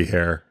wavy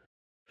hair.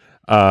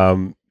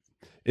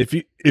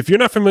 If you're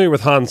not familiar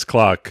with Hans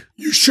Clock,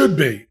 you should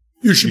be.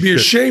 You should be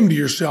ashamed of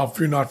yourself if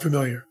you're not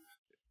familiar.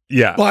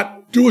 Yeah.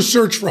 But do a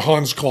search for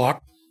Hans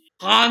Clock.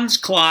 Hans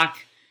Clock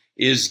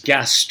is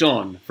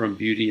Gaston from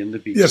Beauty and the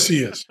Beast. Yes,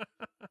 he is.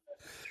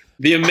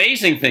 The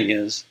amazing thing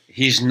is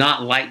he's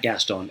not like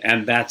Gaston,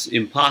 and that's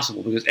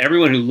impossible because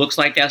everyone who looks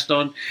like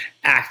Gaston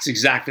acts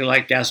exactly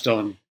like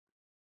Gaston,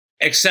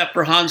 except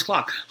for Hans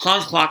Klock.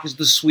 Hans Klock is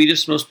the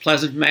sweetest, most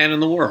pleasant man in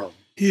the world.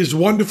 He is a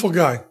wonderful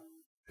guy,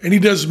 and he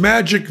does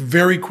magic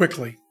very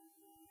quickly.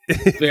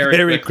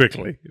 Very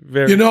quickly.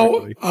 Very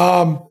quickly.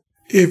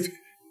 If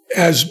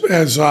as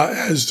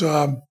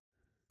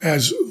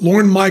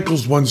Lorne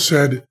Michaels once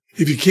said,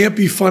 if you can't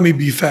be funny,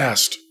 be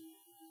fast.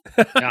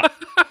 Yeah.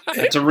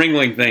 It's a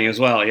Ringling thing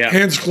as well, yeah.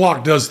 Hans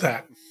Klock does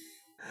that.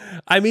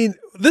 I mean,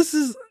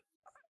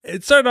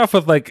 it started off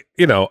with like,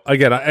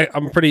 again,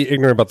 I'm pretty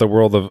ignorant about the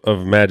world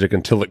of magic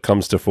until it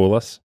comes to Fool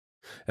Us.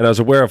 And I was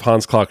aware of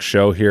Hans Klock's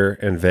show here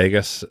in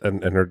Vegas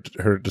and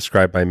her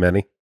described by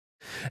many.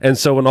 And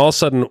so when all of a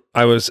sudden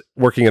I was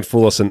working at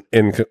Fool Us and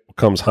in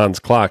comes Hans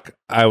Klock,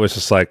 I was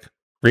just like,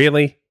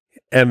 really?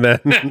 And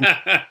then,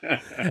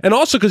 and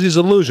also because he's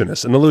an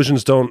illusionist, and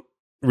illusions don't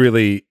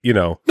really,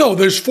 No,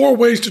 there's 4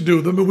 ways to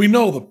do them, and we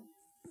know them.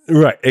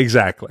 Right,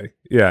 exactly.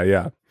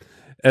 Yeah.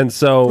 And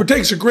so... It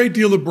takes a great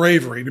deal of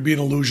bravery to be an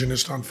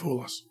illusionist on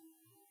Fool Us.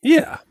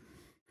 Yeah.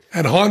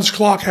 And Hans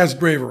Klock has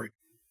bravery.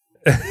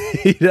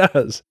 He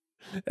does.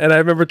 And I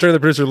remember turning to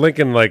the producer,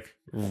 Lincoln, like,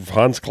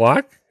 Hans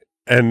Klock?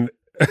 And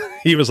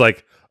he was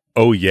like,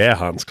 oh yeah,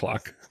 Hans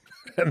Klock.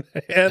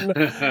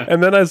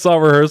 And then I saw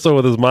rehearsal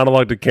with his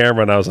monologue to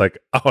camera, and I was like,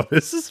 oh,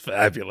 this is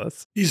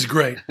fabulous. He's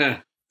great.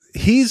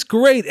 He's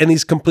great, and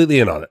he's completely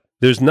in on it.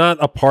 There's not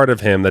a part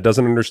of him that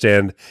doesn't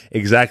understand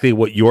exactly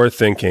what you're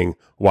thinking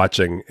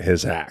watching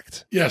his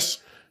act. Yes.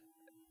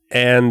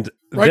 And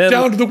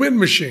down to the wind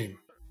machine.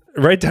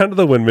 Right down to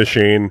the wind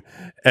machine,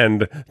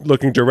 and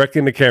looking directly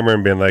in the camera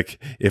and being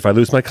like, if I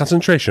lose my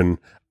concentration,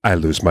 I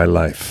lose my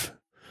life.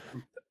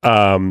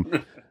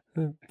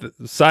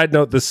 Side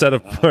note, this set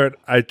of part,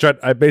 I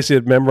basically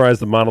had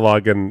memorized the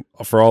monologue, and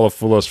for all of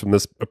Fool Us from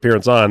this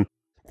appearance on,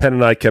 Penn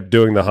and I kept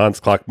doing the Hans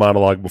Klock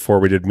monologue before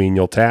we did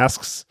Menial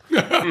Tasks,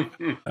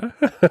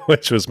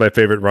 which was my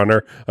favorite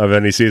runner of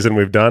any season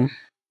we've done.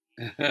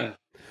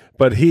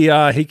 But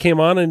he came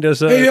on and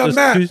does...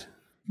 Matt,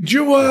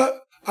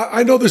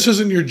 I know this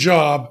isn't your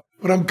job,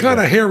 but I'm kind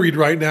of harried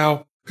right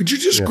now. Could you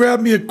just grab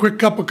me a quick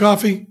cup of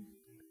coffee?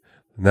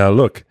 Now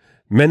look,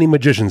 many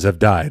magicians have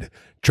died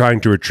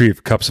trying to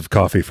retrieve cups of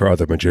coffee for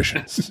other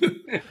magicians.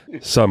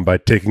 Some by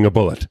taking a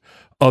bullet,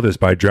 others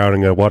by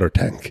drowning a water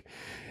tank.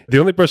 The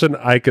only person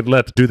I could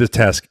let do this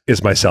task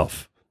is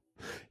myself.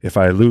 If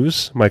I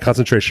lose my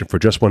concentration for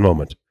just one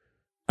moment,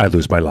 I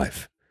lose my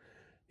life.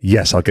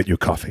 Yes, I'll get you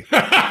coffee.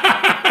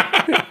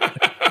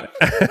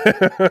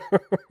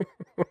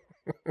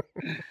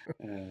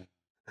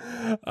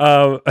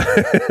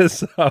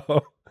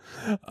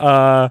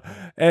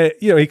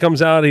 He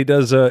comes out, he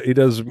does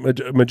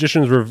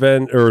magician's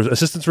revenge or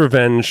assistant's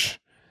revenge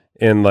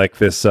in like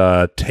this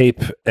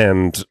tape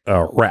and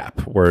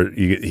wrap where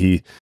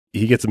he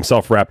gets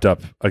himself wrapped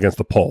up against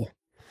the pole.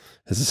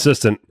 His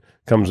assistant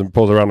comes and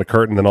pulls around the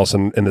curtain, and all of a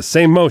sudden in the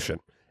same motion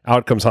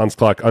out comes Hans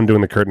Klock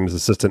undoing the curtain. His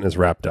assistant is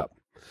wrapped up.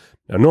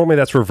 Now normally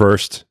that's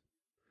reversed,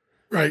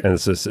 right? And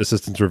it's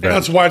assistant's revenge.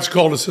 That's why it's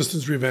called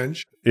assistant's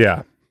revenge.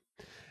 Yeah.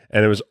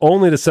 And it was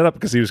only to set up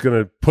because he was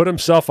going to put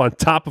himself on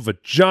top of a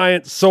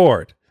giant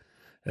sword.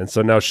 And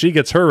so now she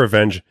gets her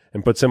revenge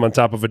and puts him on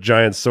top of a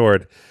giant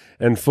sword.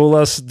 And Fool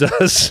Us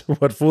does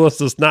what Fool Us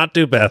does not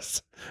do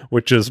best,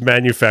 which is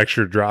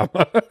manufacture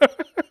drama.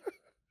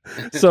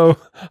 So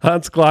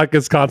Hans Klock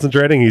is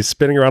concentrating. He's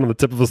spinning around on the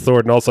tip of the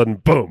sword, and all of a sudden,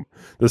 boom,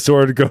 the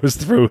sword goes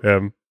through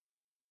him.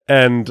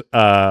 And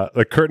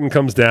the curtain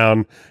comes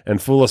down,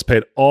 and Fool Us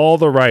paid all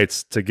the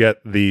rights to get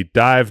the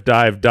dive,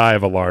 dive,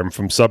 dive alarm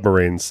from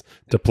submarines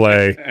to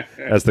play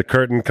as the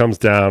curtain comes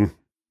down.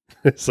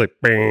 It's like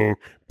bang,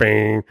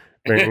 bang,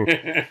 bang.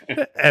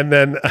 And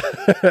then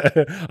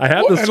I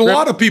have the script. And a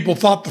lot of people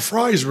thought the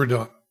fries were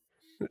done.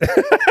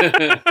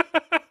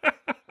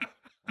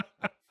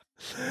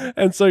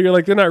 And so you're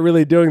like, they're not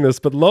really doing this.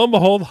 But lo and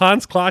behold,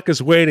 Hans Klock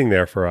is waiting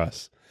there for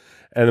us.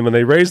 And then when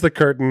they raise the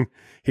curtain,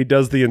 he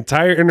does the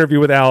entire interview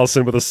with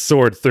Allison with a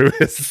sword through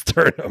his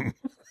sternum.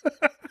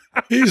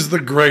 He's the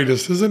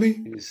greatest, isn't he?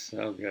 He's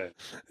so good.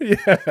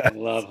 Yeah. I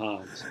love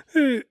Hans.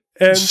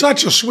 And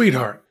such a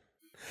sweetheart.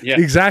 Yeah.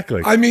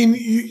 Exactly. I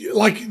mean,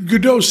 like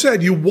Godot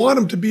said, you want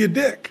him to be a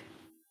dick.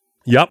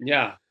 Yep.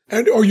 Yeah.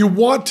 Or you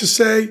want to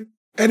say,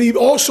 and he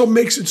also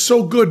makes it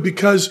so good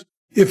because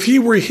if he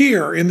were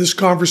here in this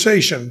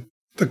conversation,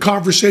 the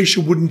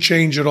conversation wouldn't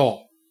change at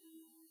all.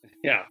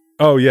 Yeah.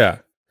 Oh, yeah.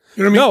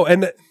 You know what I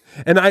mean? No,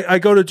 and I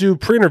go to do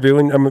pre-interview,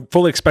 and I'm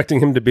fully expecting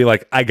him to be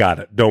like, I got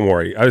it, don't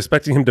worry. I was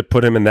expecting him to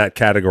put him in that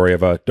category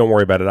of don't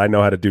worry about it, I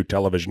know how to do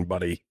television,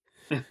 buddy.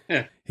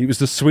 He was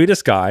the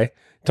sweetest guy,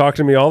 talked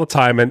to me all the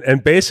time,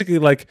 and basically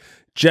like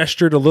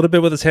gestured a little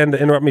bit with his hand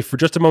to interrupt me for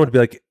just a moment to be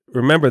like,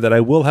 remember that I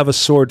will have a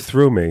sword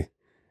through me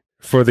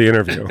for the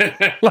interview.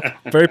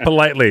 Very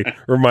politely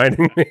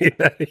reminding me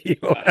that he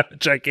will have a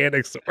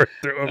gigantic sword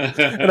through him.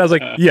 And I was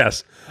like,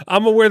 yes,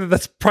 I'm aware that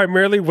that's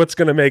primarily what's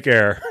going to make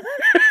air.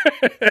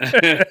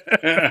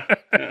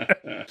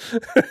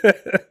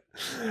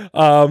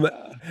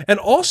 And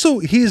also,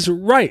 he's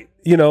right.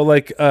 You know,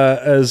 like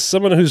as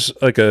someone who's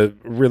like a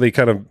really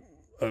kind of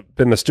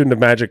been a student of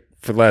magic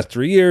for the last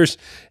 3 years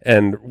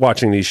and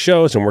watching these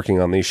shows and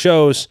working on these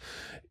shows,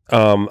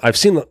 I've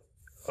seen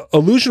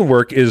illusion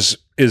work is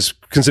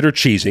considered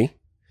cheesy,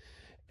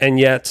 and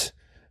yet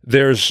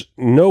there's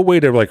no way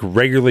to like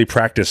regularly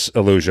practice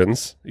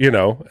illusions, you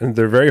know, and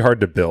they're very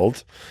hard to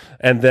build.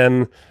 And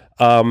then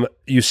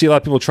you see a lot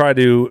of people try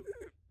to,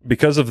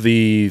 because of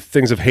the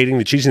things of hating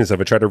the cheesiness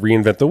of it, try to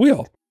reinvent the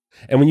wheel.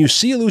 And when you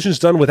see illusions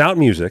done without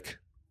music,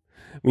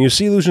 when you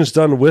see illusions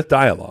done with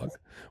dialogue,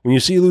 when you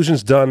see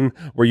illusions done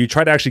where you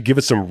try to actually give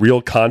it some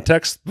real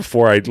context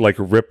before I like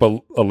rip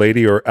a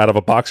lady or out of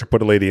a box or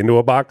put a lady into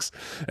a box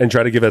and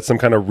try to give it some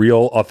kind of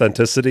real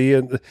authenticity,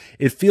 and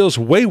it feels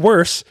way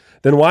worse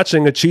than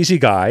watching a cheesy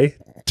guy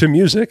to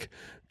music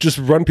just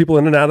run people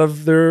in and out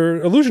of their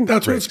illusion.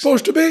 That's what it's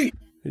supposed to be.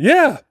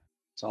 Yeah.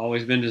 It's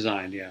always been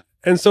designed, yeah.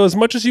 And so as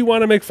much as you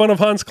want to make fun of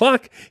Hans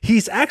Klock,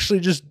 he's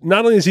actually just,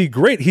 not only is he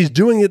great, he's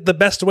doing it the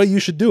best way you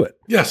should do it.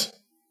 Yes.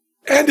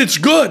 And it's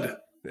good.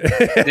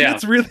 Yeah.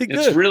 It's really good.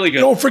 It's really good.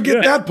 Don't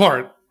forget that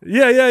part.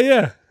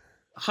 Yeah.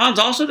 Hans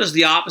also does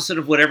the opposite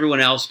of what everyone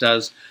else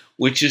does,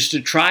 which is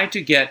to try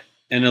to get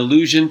an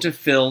illusion to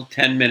fill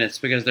 10 minutes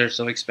because they're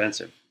so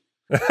expensive.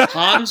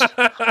 Hans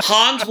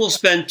will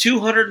spend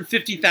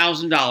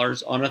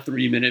 $250,000 on a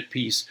 3-minute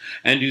piece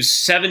and do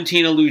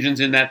 17 illusions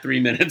in that 3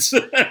 minutes.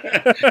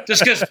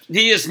 Just because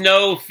he has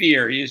no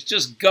fear. He is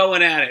just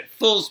going at it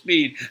full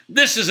speed.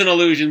 This is an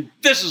illusion.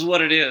 This is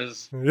what it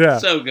is. Yeah.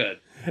 So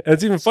good. And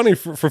it's even funny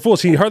for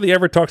Fools. He hardly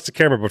ever talks to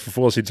camera, but for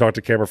Fools, he talked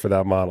to camera for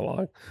that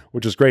monologue,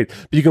 which is great.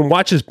 But you can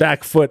watch his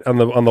back foot on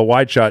the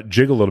wide shot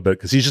jiggle a little bit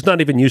because he's just not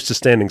even used to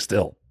standing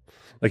still.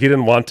 Like he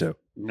didn't want to.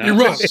 No, he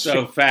runs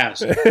so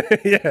fast.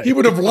 Yeah. He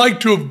would have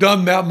liked to have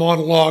done that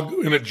monologue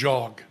in a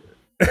jog.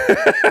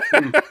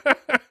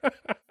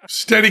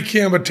 Steady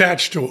cam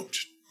attached to him.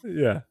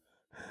 Yeah.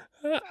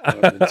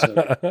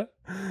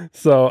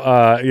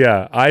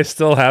 Yeah, I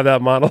still have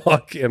that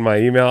monologue in my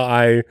email.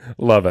 I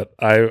love it.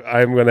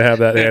 I'm going to have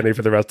that handy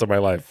for the rest of my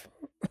life.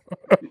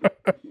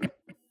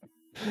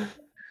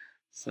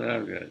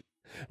 So good.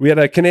 We had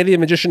a Canadian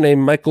magician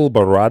named Michael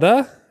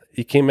Barada.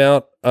 He came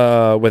out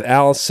with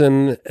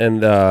Allison,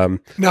 and now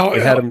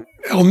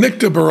El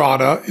Nicta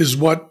Barada is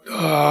what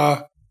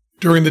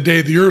during the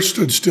day the Earth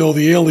stood still,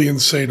 the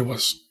aliens say to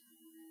us.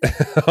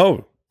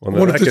 Oh, well,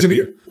 what if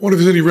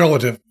there's any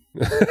relative?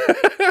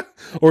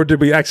 Or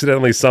did we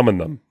accidentally summon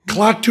them?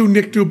 Klaatu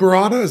Nictu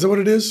Barada, is that what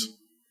it is?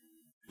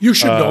 You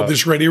should know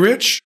this, Ready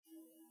Rich.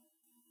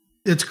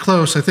 It's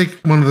close. I think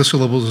one of the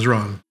syllables is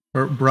wrong.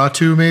 Or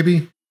Bratu,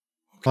 maybe?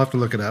 I'll have to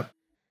look it up.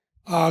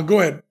 Go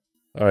ahead.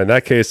 All right, in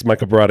that case,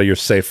 Michael Barada, you're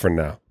safe for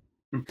now.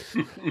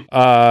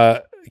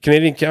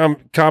 Canadian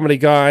comedy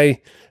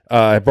guy.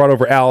 I brought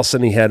over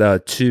Allison. He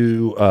had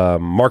 2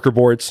 marker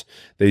boards.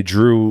 They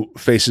drew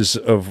faces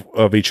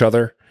of each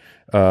other,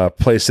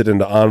 placed it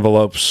into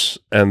envelopes,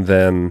 and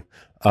then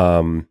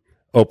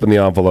opened the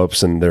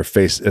envelopes, and their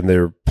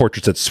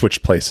portraits had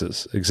switched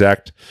places.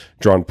 Exact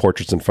drawn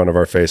portraits in front of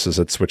our faces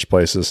had switched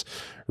places.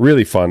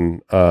 Really fun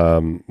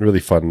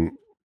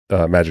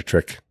magic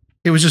trick.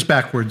 It was just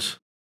backwards.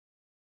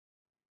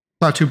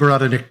 Klaatu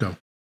Barada Nicto.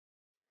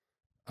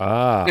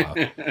 Ah.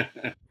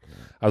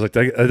 I was like,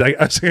 did I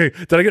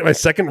get my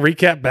second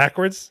recap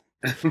backwards?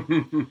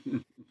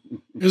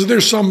 Isn't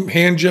there some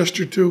hand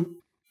gesture too?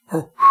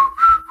 Or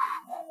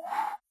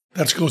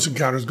that's Close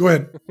Encounters. Go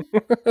ahead.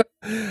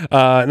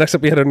 Next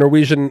up, we had a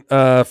Norwegian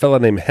fella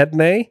named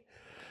Hedne,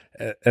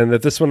 and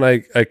that this one I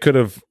could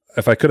have,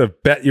 if I could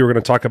have bet you were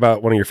going to talk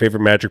about one of your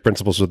favorite magic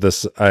principles with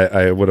this,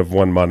 I would have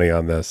won money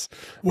on this.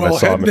 Well,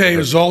 Hedne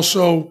is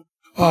also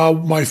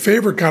my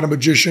favorite kind of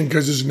magician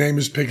because his name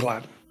is Pig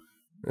Latin.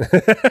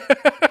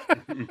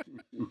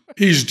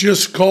 He's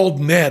just called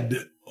Ned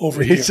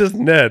over here. He's just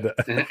Ned.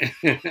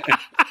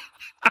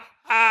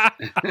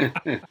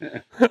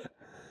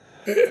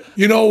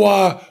 You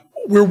know,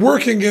 we're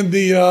working in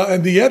the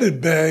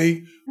edit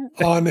bay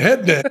on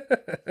Hedne.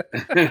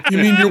 You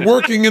mean you're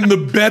working in the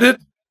bedit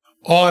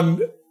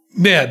on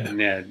Ned?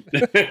 Ned.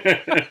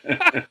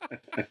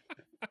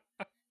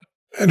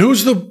 And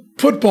who's the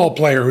football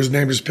player whose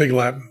name is Pig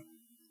Latin?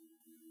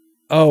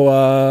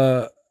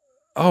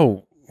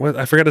 What?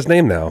 I forgot his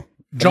name now.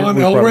 John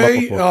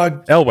Elway.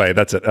 Elway,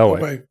 that's it.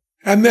 Elway.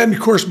 And then, of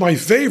course, my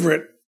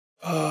favorite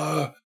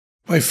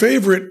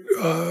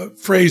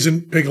phrase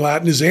in Pig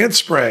Latin is ant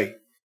spray.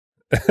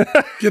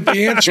 Get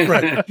the ant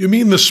spray. You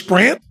mean the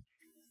sprant?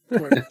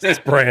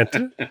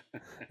 Sprant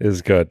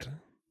is good.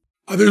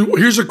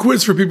 Here's a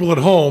quiz for people at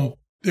home.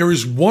 There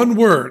is one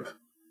word.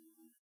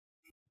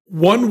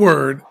 One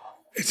word.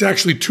 It's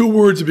actually 2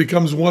 words. It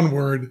becomes 1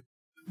 word.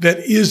 That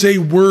is a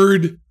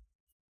word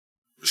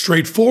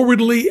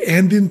straightforwardly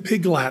and in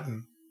Pig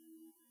Latin.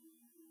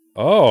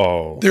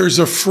 Oh. There's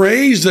a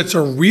phrase that's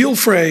a real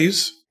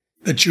phrase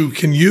that you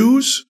can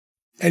use,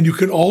 and you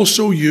can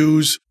also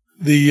use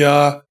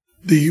the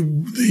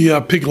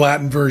Pig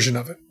Latin version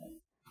of it.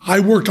 I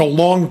worked a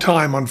long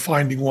time on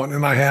finding one,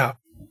 and I have.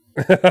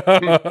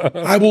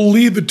 I will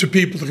leave it to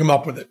people to come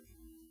up with it.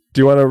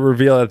 Do you want to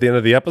reveal it at the end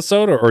of the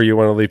episode, or you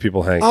want to leave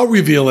people hanging? I'll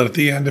reveal it at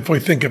the end if I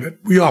think of it.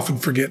 We often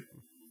forget.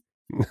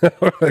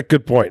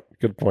 Good point.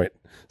 Good point.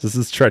 This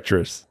is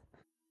treacherous.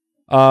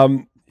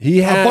 He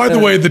had. By the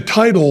way, the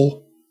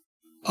title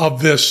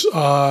of this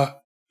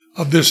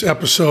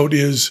episode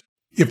is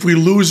 "If We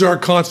Lose Our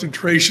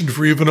Concentration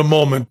for Even a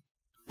Moment,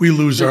 We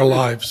Lose Our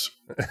Lives."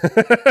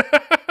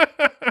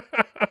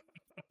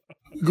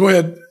 Go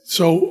ahead.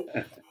 So,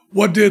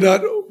 what did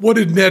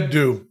Ned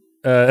do?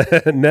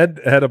 Ned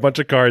had a bunch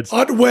of cards.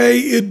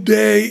 Utway,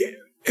 Idday,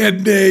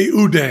 Edday,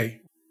 Uday.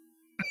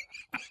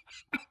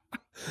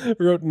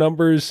 Wrote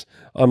numbers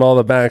on all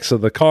the backs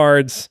of the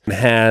cards.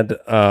 Had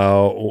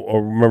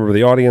a member of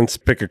the audience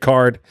pick a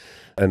card,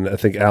 and I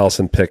think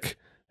Allison pick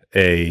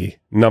a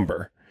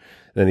number.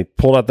 Then he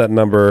pulled out that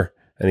number,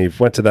 and he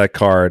went to that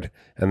card,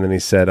 and then he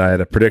said, I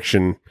had a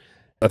prediction.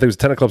 I think it was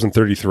 10 of clubs and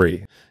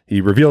 33. He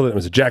revealed it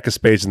was a jack of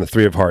spades and the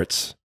 3 of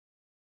hearts.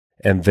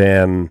 And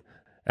then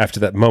after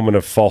that moment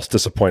of false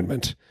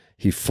disappointment,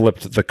 he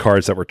flipped the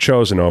cards that were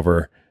chosen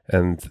over,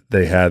 and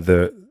they had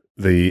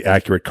the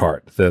accurate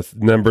card. The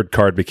numbered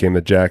card became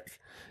the jack,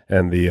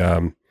 and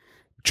the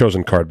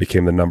chosen card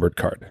became the numbered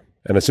card.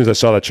 And as soon as I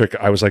saw that trick,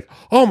 I was like,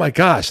 oh my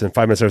gosh. And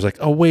 5 minutes, I was like,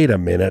 oh, wait a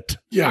minute.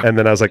 Yeah. And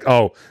then I was like,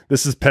 oh,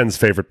 this is Penn's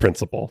favorite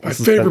principle. My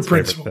favorite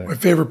principle. My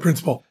favorite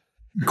principle.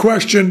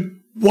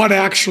 Question, what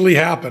actually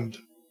happened?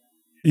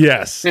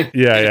 Yes.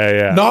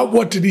 Yeah. Not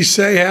what did he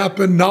say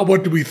happened, not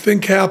what do we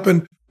think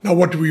happened, not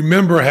what do we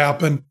remember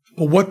happened,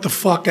 but what the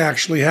fuck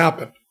actually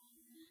happened.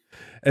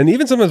 And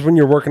even sometimes when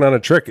you're working on a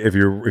trick, if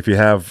you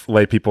have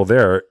lay people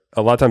there,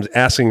 a lot of times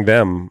asking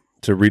them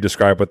to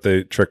re-describe what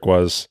the trick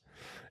was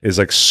is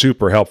like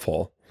super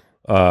helpful.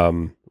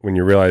 When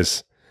you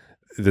realize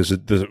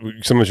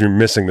sometimes you're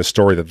missing the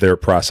story that they're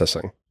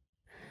processing.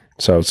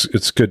 So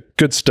it's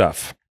good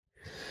stuff.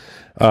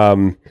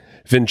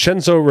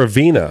 Vincenzo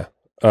Ravina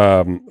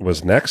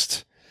was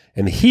next,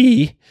 and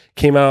he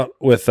came out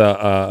with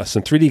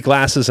some 3D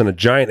glasses and a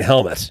giant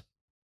helmet.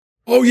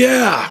 Oh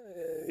yeah.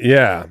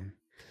 Yeah.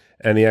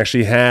 And he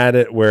actually had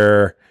it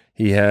where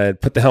he had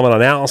put the helmet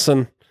on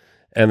Allison,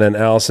 and then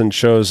Allison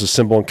chose a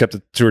symbol and kept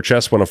it to her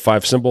chest, one of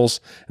 5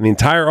 symbols. And the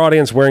entire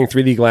audience wearing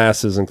 3D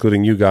glasses,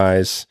 including you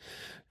guys,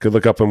 could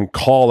look up and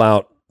call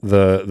out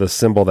the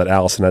symbol that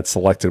Allison had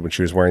selected when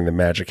she was wearing the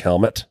magic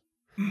helmet.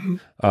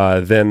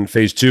 Mm-hmm. Then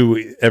phase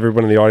 2,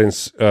 everyone in the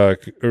audience, or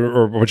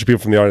a bunch of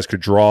people from the audience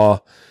could draw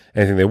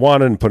anything they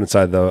wanted and put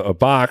inside a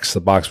box. The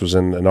box was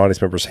in an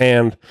audience member's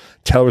hand.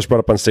 Teller was brought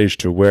up on stage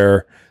to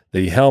wear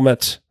the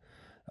helmet.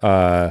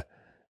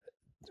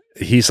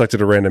 He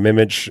selected a random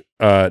image.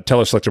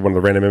 Teller selected one of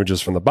the random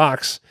images from the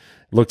box,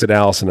 looked at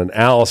Allison, and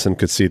Allison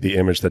could see the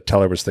image that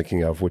Teller was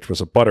thinking of, which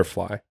was a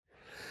butterfly.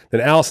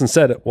 Then Allison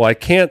said, well, I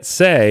can't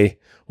say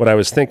what I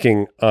was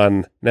thinking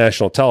on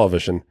national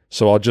television,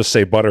 so I'll just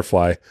say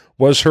butterfly,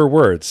 was her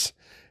words.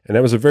 And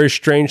that was a very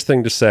strange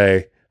thing to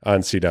say on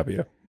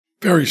CW.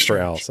 Very strange. For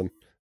Allison.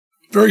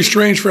 Very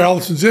strange for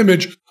Allison's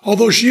image,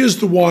 although she is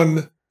the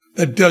one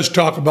that does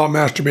talk about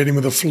masturbating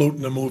with a flute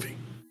in the movie.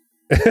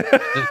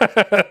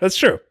 That's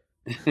true.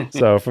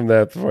 So from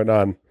that point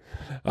on,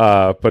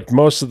 but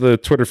most of the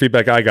Twitter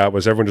feedback I got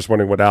was everyone just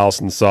wondering what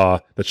Allison saw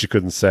that she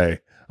couldn't say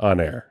on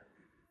air.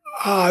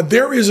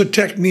 There is a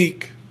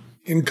technique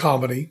in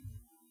comedy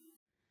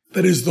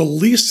that is the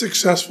least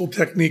successful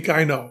technique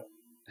I know.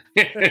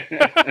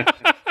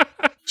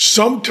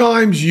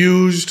 Sometimes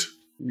used.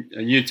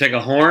 You take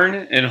a horn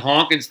and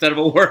honk instead of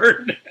a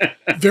word.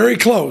 Very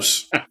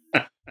close.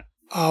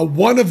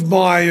 One of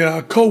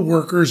my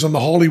co-workers on the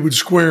Hollywood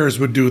Squares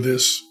would do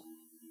this.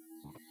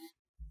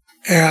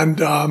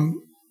 And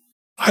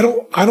I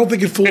don't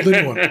think it fooled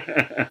anyone.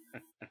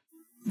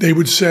 They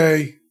would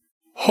say,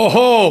 ho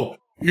ho,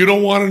 you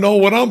don't want to know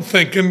what I'm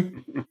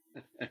thinking.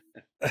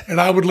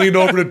 And I would lean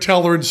over to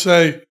Teller and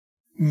say,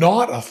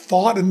 not a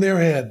thought in their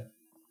head.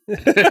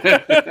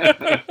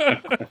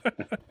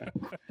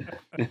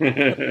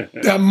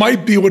 That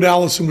might be what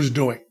Allison was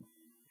doing.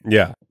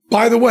 Yeah.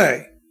 By the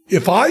way,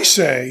 if I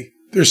say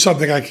there's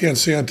something I can't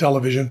say on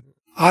television,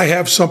 I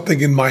have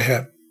something in my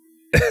head.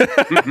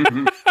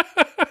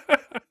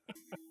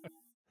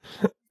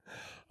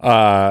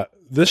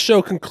 This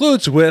show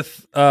concludes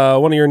with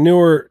one of your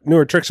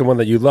newer tricks, and one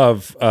that you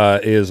love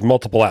is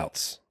multiple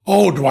outs.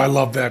 Oh, do I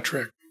love that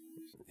trick.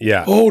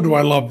 Yeah. Oh, do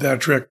I love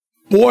that trick.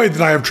 Boy, did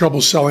I have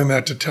trouble selling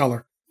that to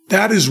Teller.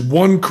 That is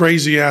one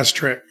crazy-ass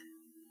trick.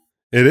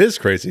 It is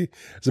crazy.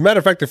 As a matter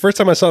of fact, the first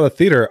time I saw it in the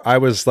theater, I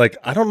was like,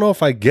 I don't know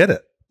if I get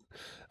it.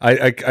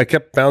 I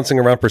kept bouncing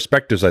around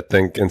perspectives, I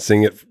think, and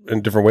seeing it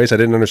in different ways. I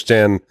didn't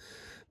understand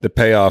the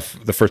payoff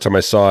the first time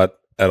I saw it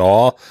at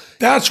all.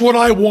 That's what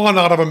I want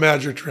out of a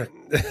magic trick.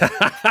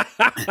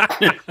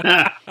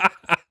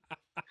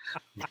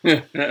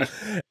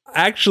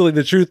 Actually,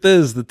 the truth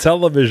is the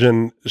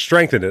television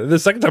strengthened it. The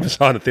second time I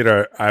saw it in the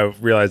theater, I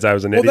realized I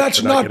was an idiot. Well,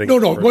 that's not, no,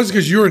 it wasn't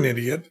because you're an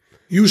idiot.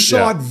 You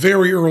saw it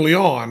very early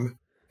on,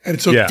 and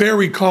it's a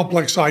very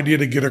complex idea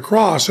to get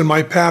across, and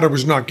my patter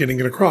was not getting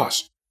it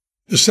across.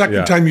 The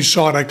second time you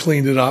saw it, I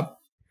cleaned it up.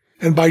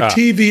 And by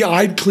TV,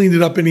 I'd cleaned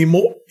it up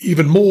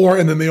even more,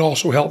 and then they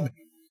also helped me.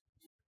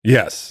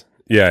 Yes.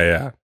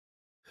 Yeah.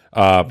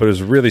 But it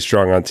was really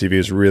strong on TV. It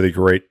was a really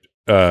great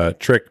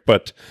trick.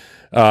 But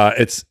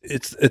it's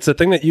a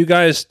thing that you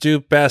guys do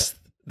best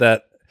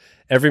that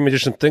every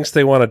magician thinks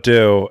they want to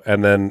do,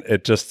 and then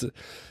it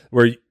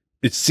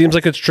seems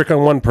like it's a trick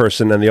on one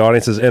person and the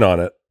audience is in on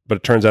it, but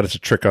it turns out it's a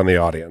trick on the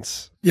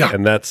audience. Yeah.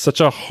 And that's such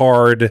a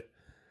hard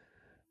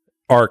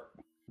arc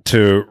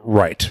to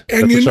write.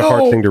 And that's such a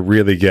hard thing to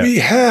really get. We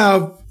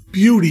have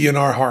beauty in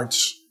our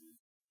hearts.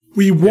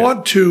 We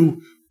want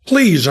to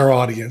please our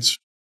audience.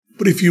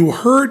 But if you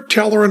heard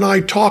Teller and I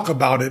talk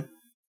about it,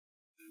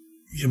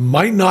 you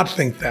might not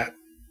think that.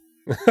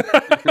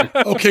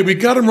 Okay, we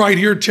got him right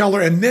here,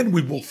 Teller, and then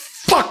we will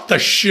fuck the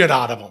shit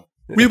out of them.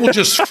 We will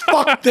just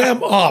fuck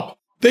them up.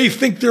 They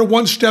think they're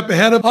one step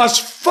ahead of us.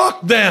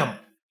 Fuck them.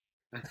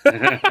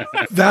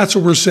 That's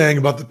what we're saying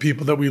about the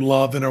people that we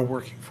love and are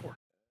working for.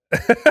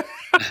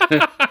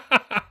 But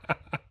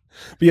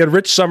you had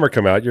Rich Sommer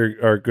come out.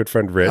 Our good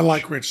friend Rich. I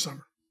like Rich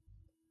Sommer.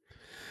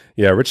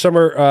 Yeah, Rich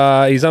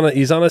Sommer. He's on a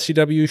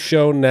CW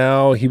show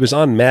now. He was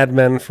on Mad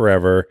Men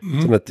forever.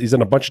 Mm-hmm. He's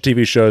on a bunch of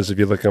TV shows if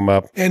you look him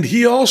up. And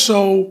he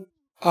also,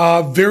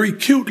 very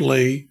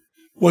cutely,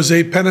 was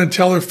a Penn and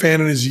Teller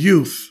fan in his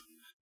youth,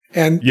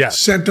 and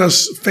sent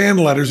us fan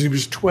letters. He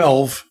was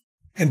 12,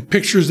 and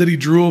pictures that he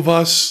drew of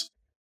us,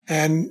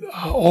 and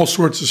all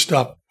sorts of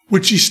stuff,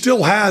 which he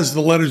still has.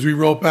 The letters we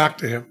wrote back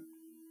to him.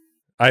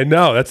 I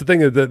know. That's the thing,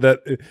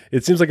 that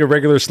it seems like a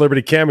regular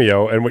celebrity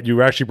cameo, and what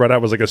you actually brought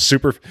out was like a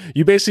super.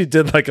 You basically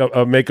did like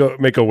a make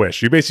a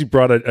wish. You basically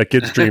brought a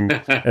kid's dream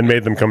and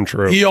made them come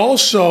true. He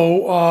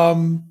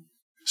also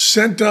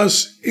sent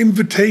us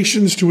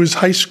invitations to his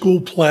high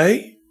school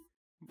play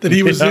that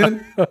he was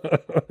in,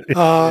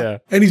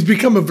 and he's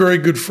become a very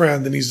good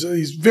friend. And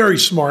he's very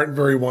smart and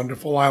very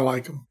wonderful. I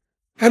like him,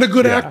 and a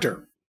good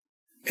actor,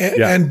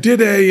 and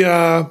did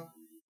a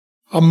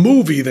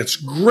movie that's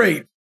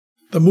great.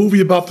 The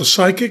movie about the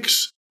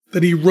psychics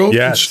that he wrote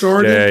and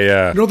starred in.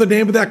 Yeah. You know the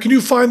name of that? Can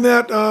you find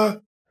that,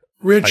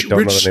 Rich? I don't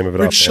know the name of it.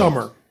 Rich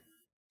Sommer.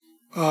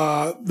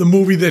 The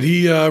movie that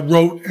he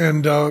wrote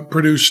and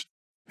produced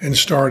and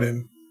starred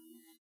in.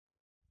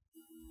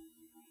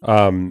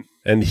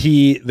 And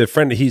he had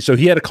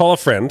to call a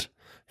friend.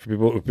 For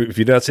people, if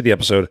you didn't see the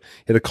episode,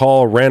 he had to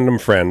call a random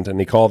friend, and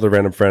he called the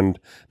random friend.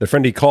 The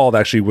friend he called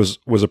actually was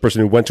a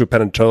person who went to a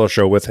Penn and Teller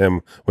show with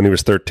him when he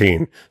was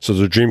 13. So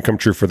there's a dream come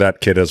true for that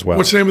kid as well.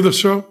 What's the name of the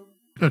show?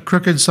 A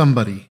Crooked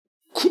Somebody.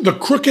 The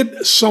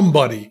Crooked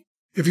Somebody.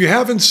 If you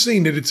haven't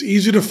seen it, it's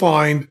easy to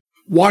find.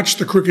 Watch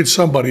The Crooked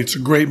Somebody. It's a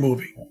great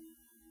movie.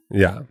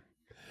 Yeah.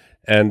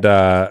 And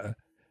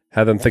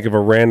had them think of a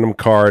random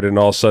card, and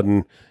all of a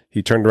sudden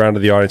he turned around to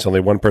the audience.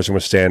 Only one person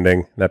was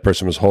standing. That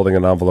person was holding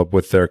an envelope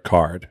with their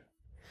card.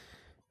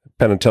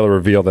 Penn and Teller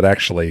revealed that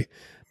actually,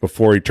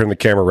 before he turned the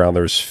camera around,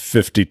 there was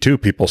 52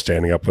 people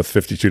standing up with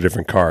 52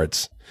 different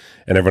cards,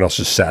 and everyone else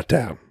just sat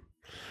down.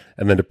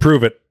 And then to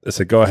prove it, they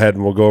said, go ahead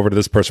and we'll go over to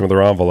this person with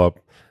their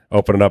envelope,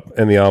 open it up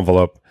in the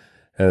envelope,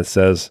 and it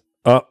says,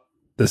 oh,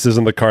 this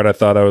isn't the card I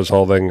thought I was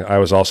holding. I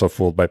was also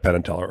fooled by Penn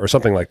and Teller, or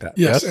something like that.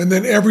 Yes, and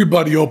then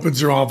everybody opens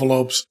their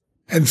envelopes.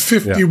 And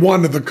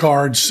 51 of the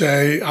cards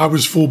say, I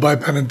was fooled by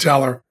Penn and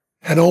Teller,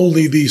 and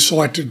only the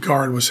selected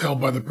card was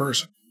held by the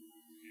person.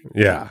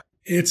 Yeah.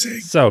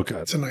 So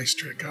good. It's a nice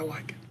trick. I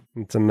like it.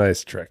 It's a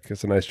nice trick.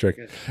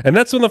 And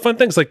that's one of the fun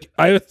things. Like,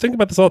 I think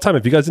about this all the time.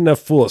 If you guys didn't have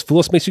Fool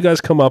Us makes you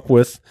guys come up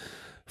with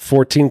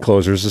 14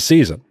 closers a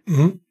season.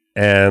 Mm-hmm.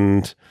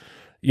 And,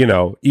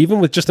 even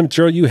with just the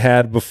material you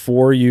had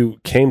before you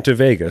came to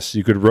Vegas,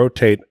 you could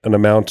rotate an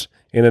amount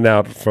in and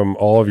out from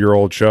all of your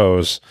old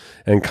shows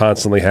and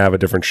constantly have a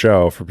different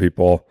show for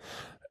people.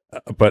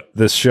 But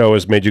this show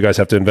has made you guys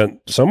have to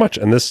invent so much.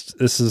 And this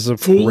is a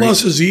Fool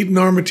Us is eating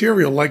our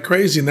material like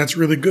crazy, and that's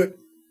really good.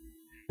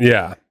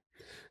 Yeah.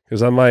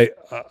 Because on my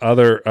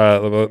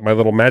my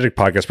little magic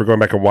podcast, we're going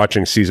back and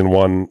watching season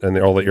 1 and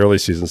all the early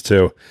seasons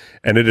too.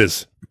 And it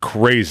is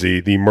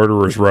crazy, the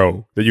murderer's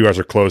row that you guys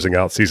are closing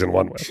out season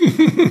 1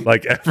 with.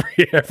 Like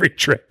every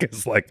trick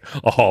is like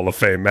a Hall of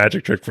Fame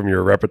magic trick from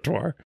your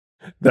repertoire.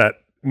 That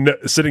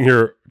sitting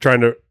here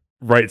trying to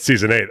write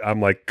season 8,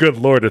 I'm like, good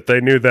Lord, if they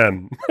knew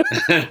then.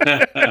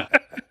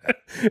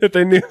 If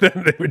they knew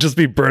then, they would just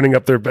be burning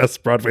up their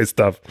best Broadway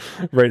stuff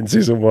right in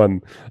season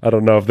 1. I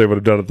don't know if they would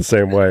have done it the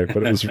same way,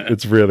 but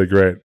it's really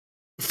great.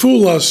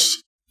 Fool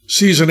Us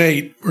season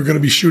 8, we're going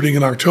to be shooting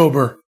in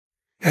October,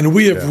 and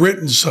we have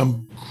written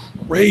some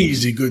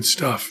crazy good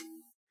stuff.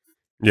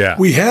 Yeah.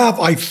 We have,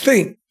 I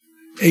think,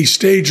 a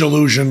stage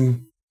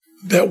illusion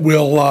that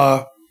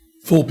will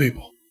fool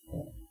people.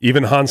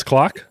 Even Hans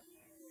Klock?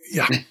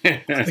 Yeah,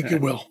 I think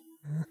it will.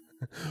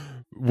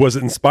 Was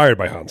it inspired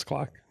by Hans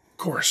Klock? Of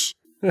course.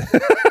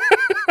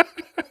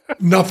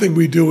 Nothing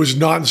we do is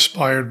not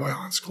inspired by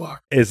Hans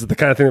Klock. Is it the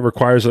kind of thing that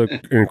requires an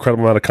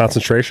incredible amount of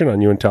concentration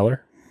on you and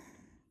Teller?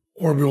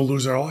 Or we will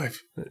lose our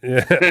life.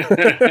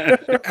 Yeah.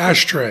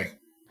 Ashtray.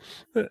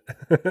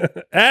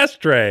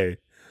 Ashtray.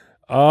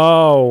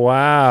 Oh,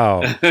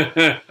 wow.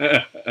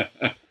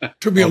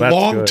 Took me a that's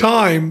long good.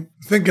 time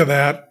to think of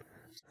that.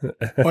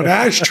 But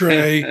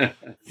ashtray,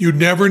 you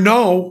never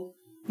know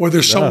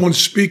whether someone's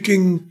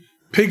speaking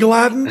Pig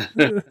Latin,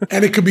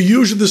 and it could be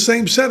used in the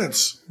same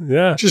sentence.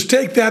 Yeah. Just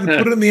take that and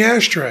put it in the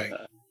ashtray.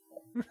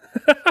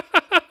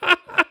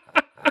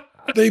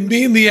 They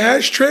mean the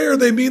ashtray or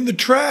they mean the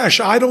trash?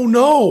 I don't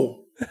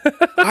know.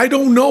 I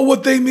don't know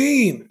what they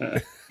mean.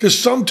 Because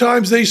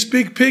sometimes they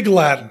speak Pig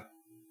Latin.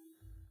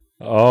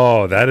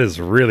 Oh, that is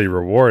really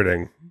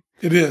rewarding.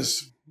 It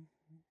is.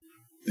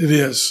 It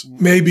is.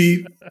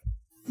 Maybe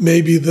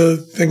the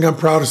thing I'm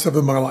proudest of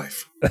in my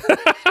life.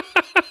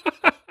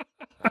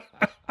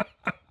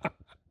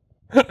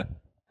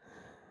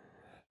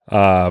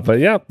 But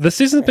yeah, this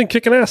season's been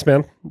kicking ass,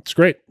 man. It's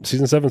great.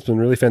 Season 7's been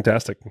really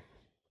fantastic.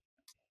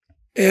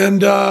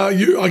 And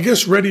I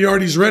guess Ready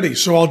Artie's ready.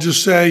 So I'll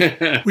just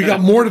say we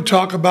got more to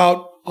talk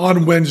about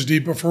on Wednesday.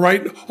 But for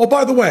right, oh,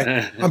 by the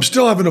way, I'm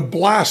still having a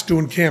blast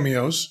doing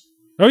cameos.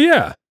 Oh,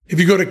 yeah. If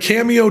you go to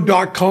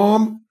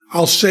cameo.com,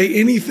 I'll say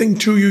anything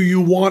to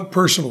you want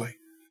personally.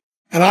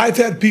 And I've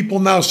had people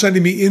now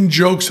sending me in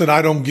jokes that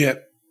I don't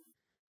get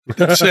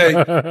that say,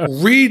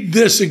 read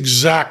this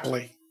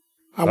exactly.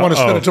 I want to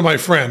send it to my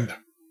friend.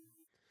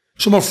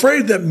 So I'm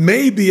afraid that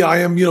maybe I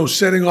am,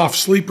 setting off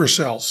sleeper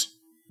cells.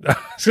 I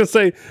was going to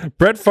say,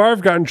 Brett Favre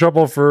got in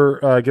trouble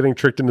for getting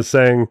tricked into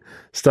saying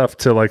stuff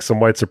to like some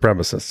white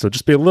supremacists. So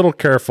just be a little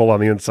careful on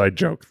the inside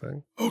joke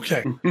thing.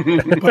 Okay.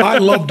 But I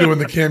love doing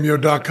the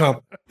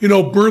cameo.com.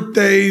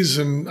 Birthdays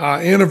and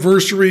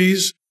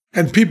anniversaries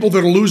and people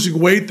that are losing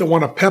weight that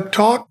want a pep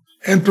talk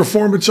and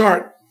performance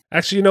art.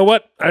 Actually, you know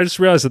what? I just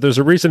realized that there's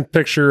a recent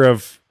picture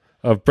of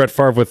Brett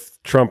Favre with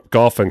Trump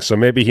golfing. So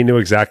maybe he knew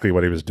exactly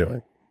what he was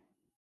doing.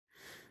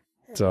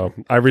 So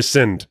I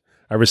rescind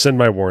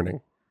my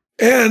warning.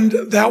 And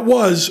that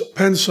was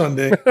Penn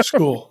Sunday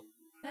School.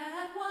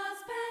 That was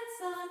Penn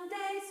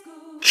Sunday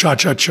School.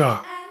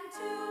 Cha-cha-cha. And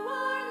to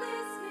our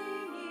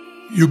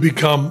listening ears, You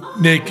become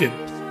naked.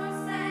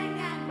 angels sang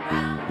and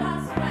round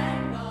us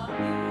rang the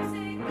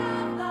music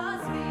of the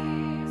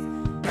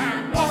spheres.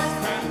 That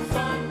was Penn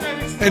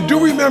Sunday School. And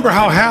do remember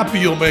how happy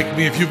you'll make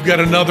me if you've got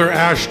another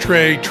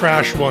ashtray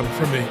trash one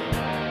for me.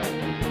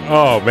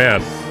 Oh,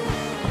 man.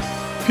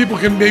 People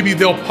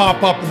they'll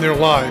pop up in their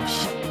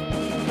lives.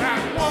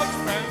 That was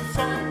Penn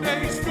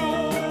Sunday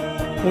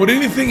School. When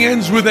anything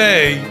ends with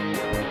A,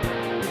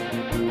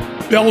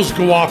 bells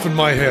go off in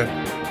my head.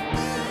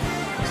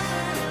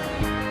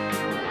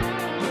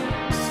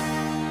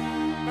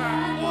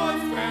 That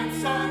was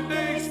Penn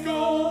Sunday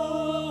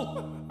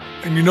School.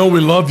 And we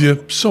love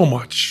you so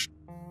much.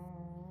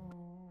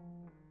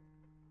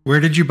 Where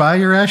did you buy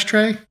your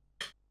ashtray?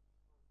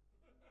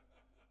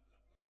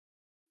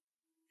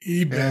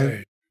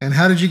 eBay. And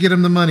how did you get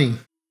him the money?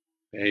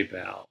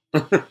 PayPal.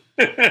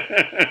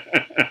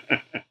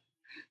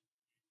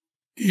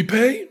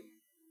 eBay?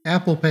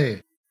 Apple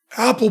Pay.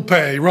 Apple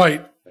Pay,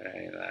 right.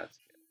 Hey, that's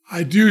I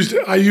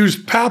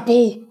used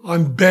Papple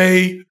on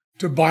Bay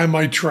to buy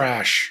my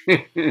trash.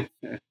 good.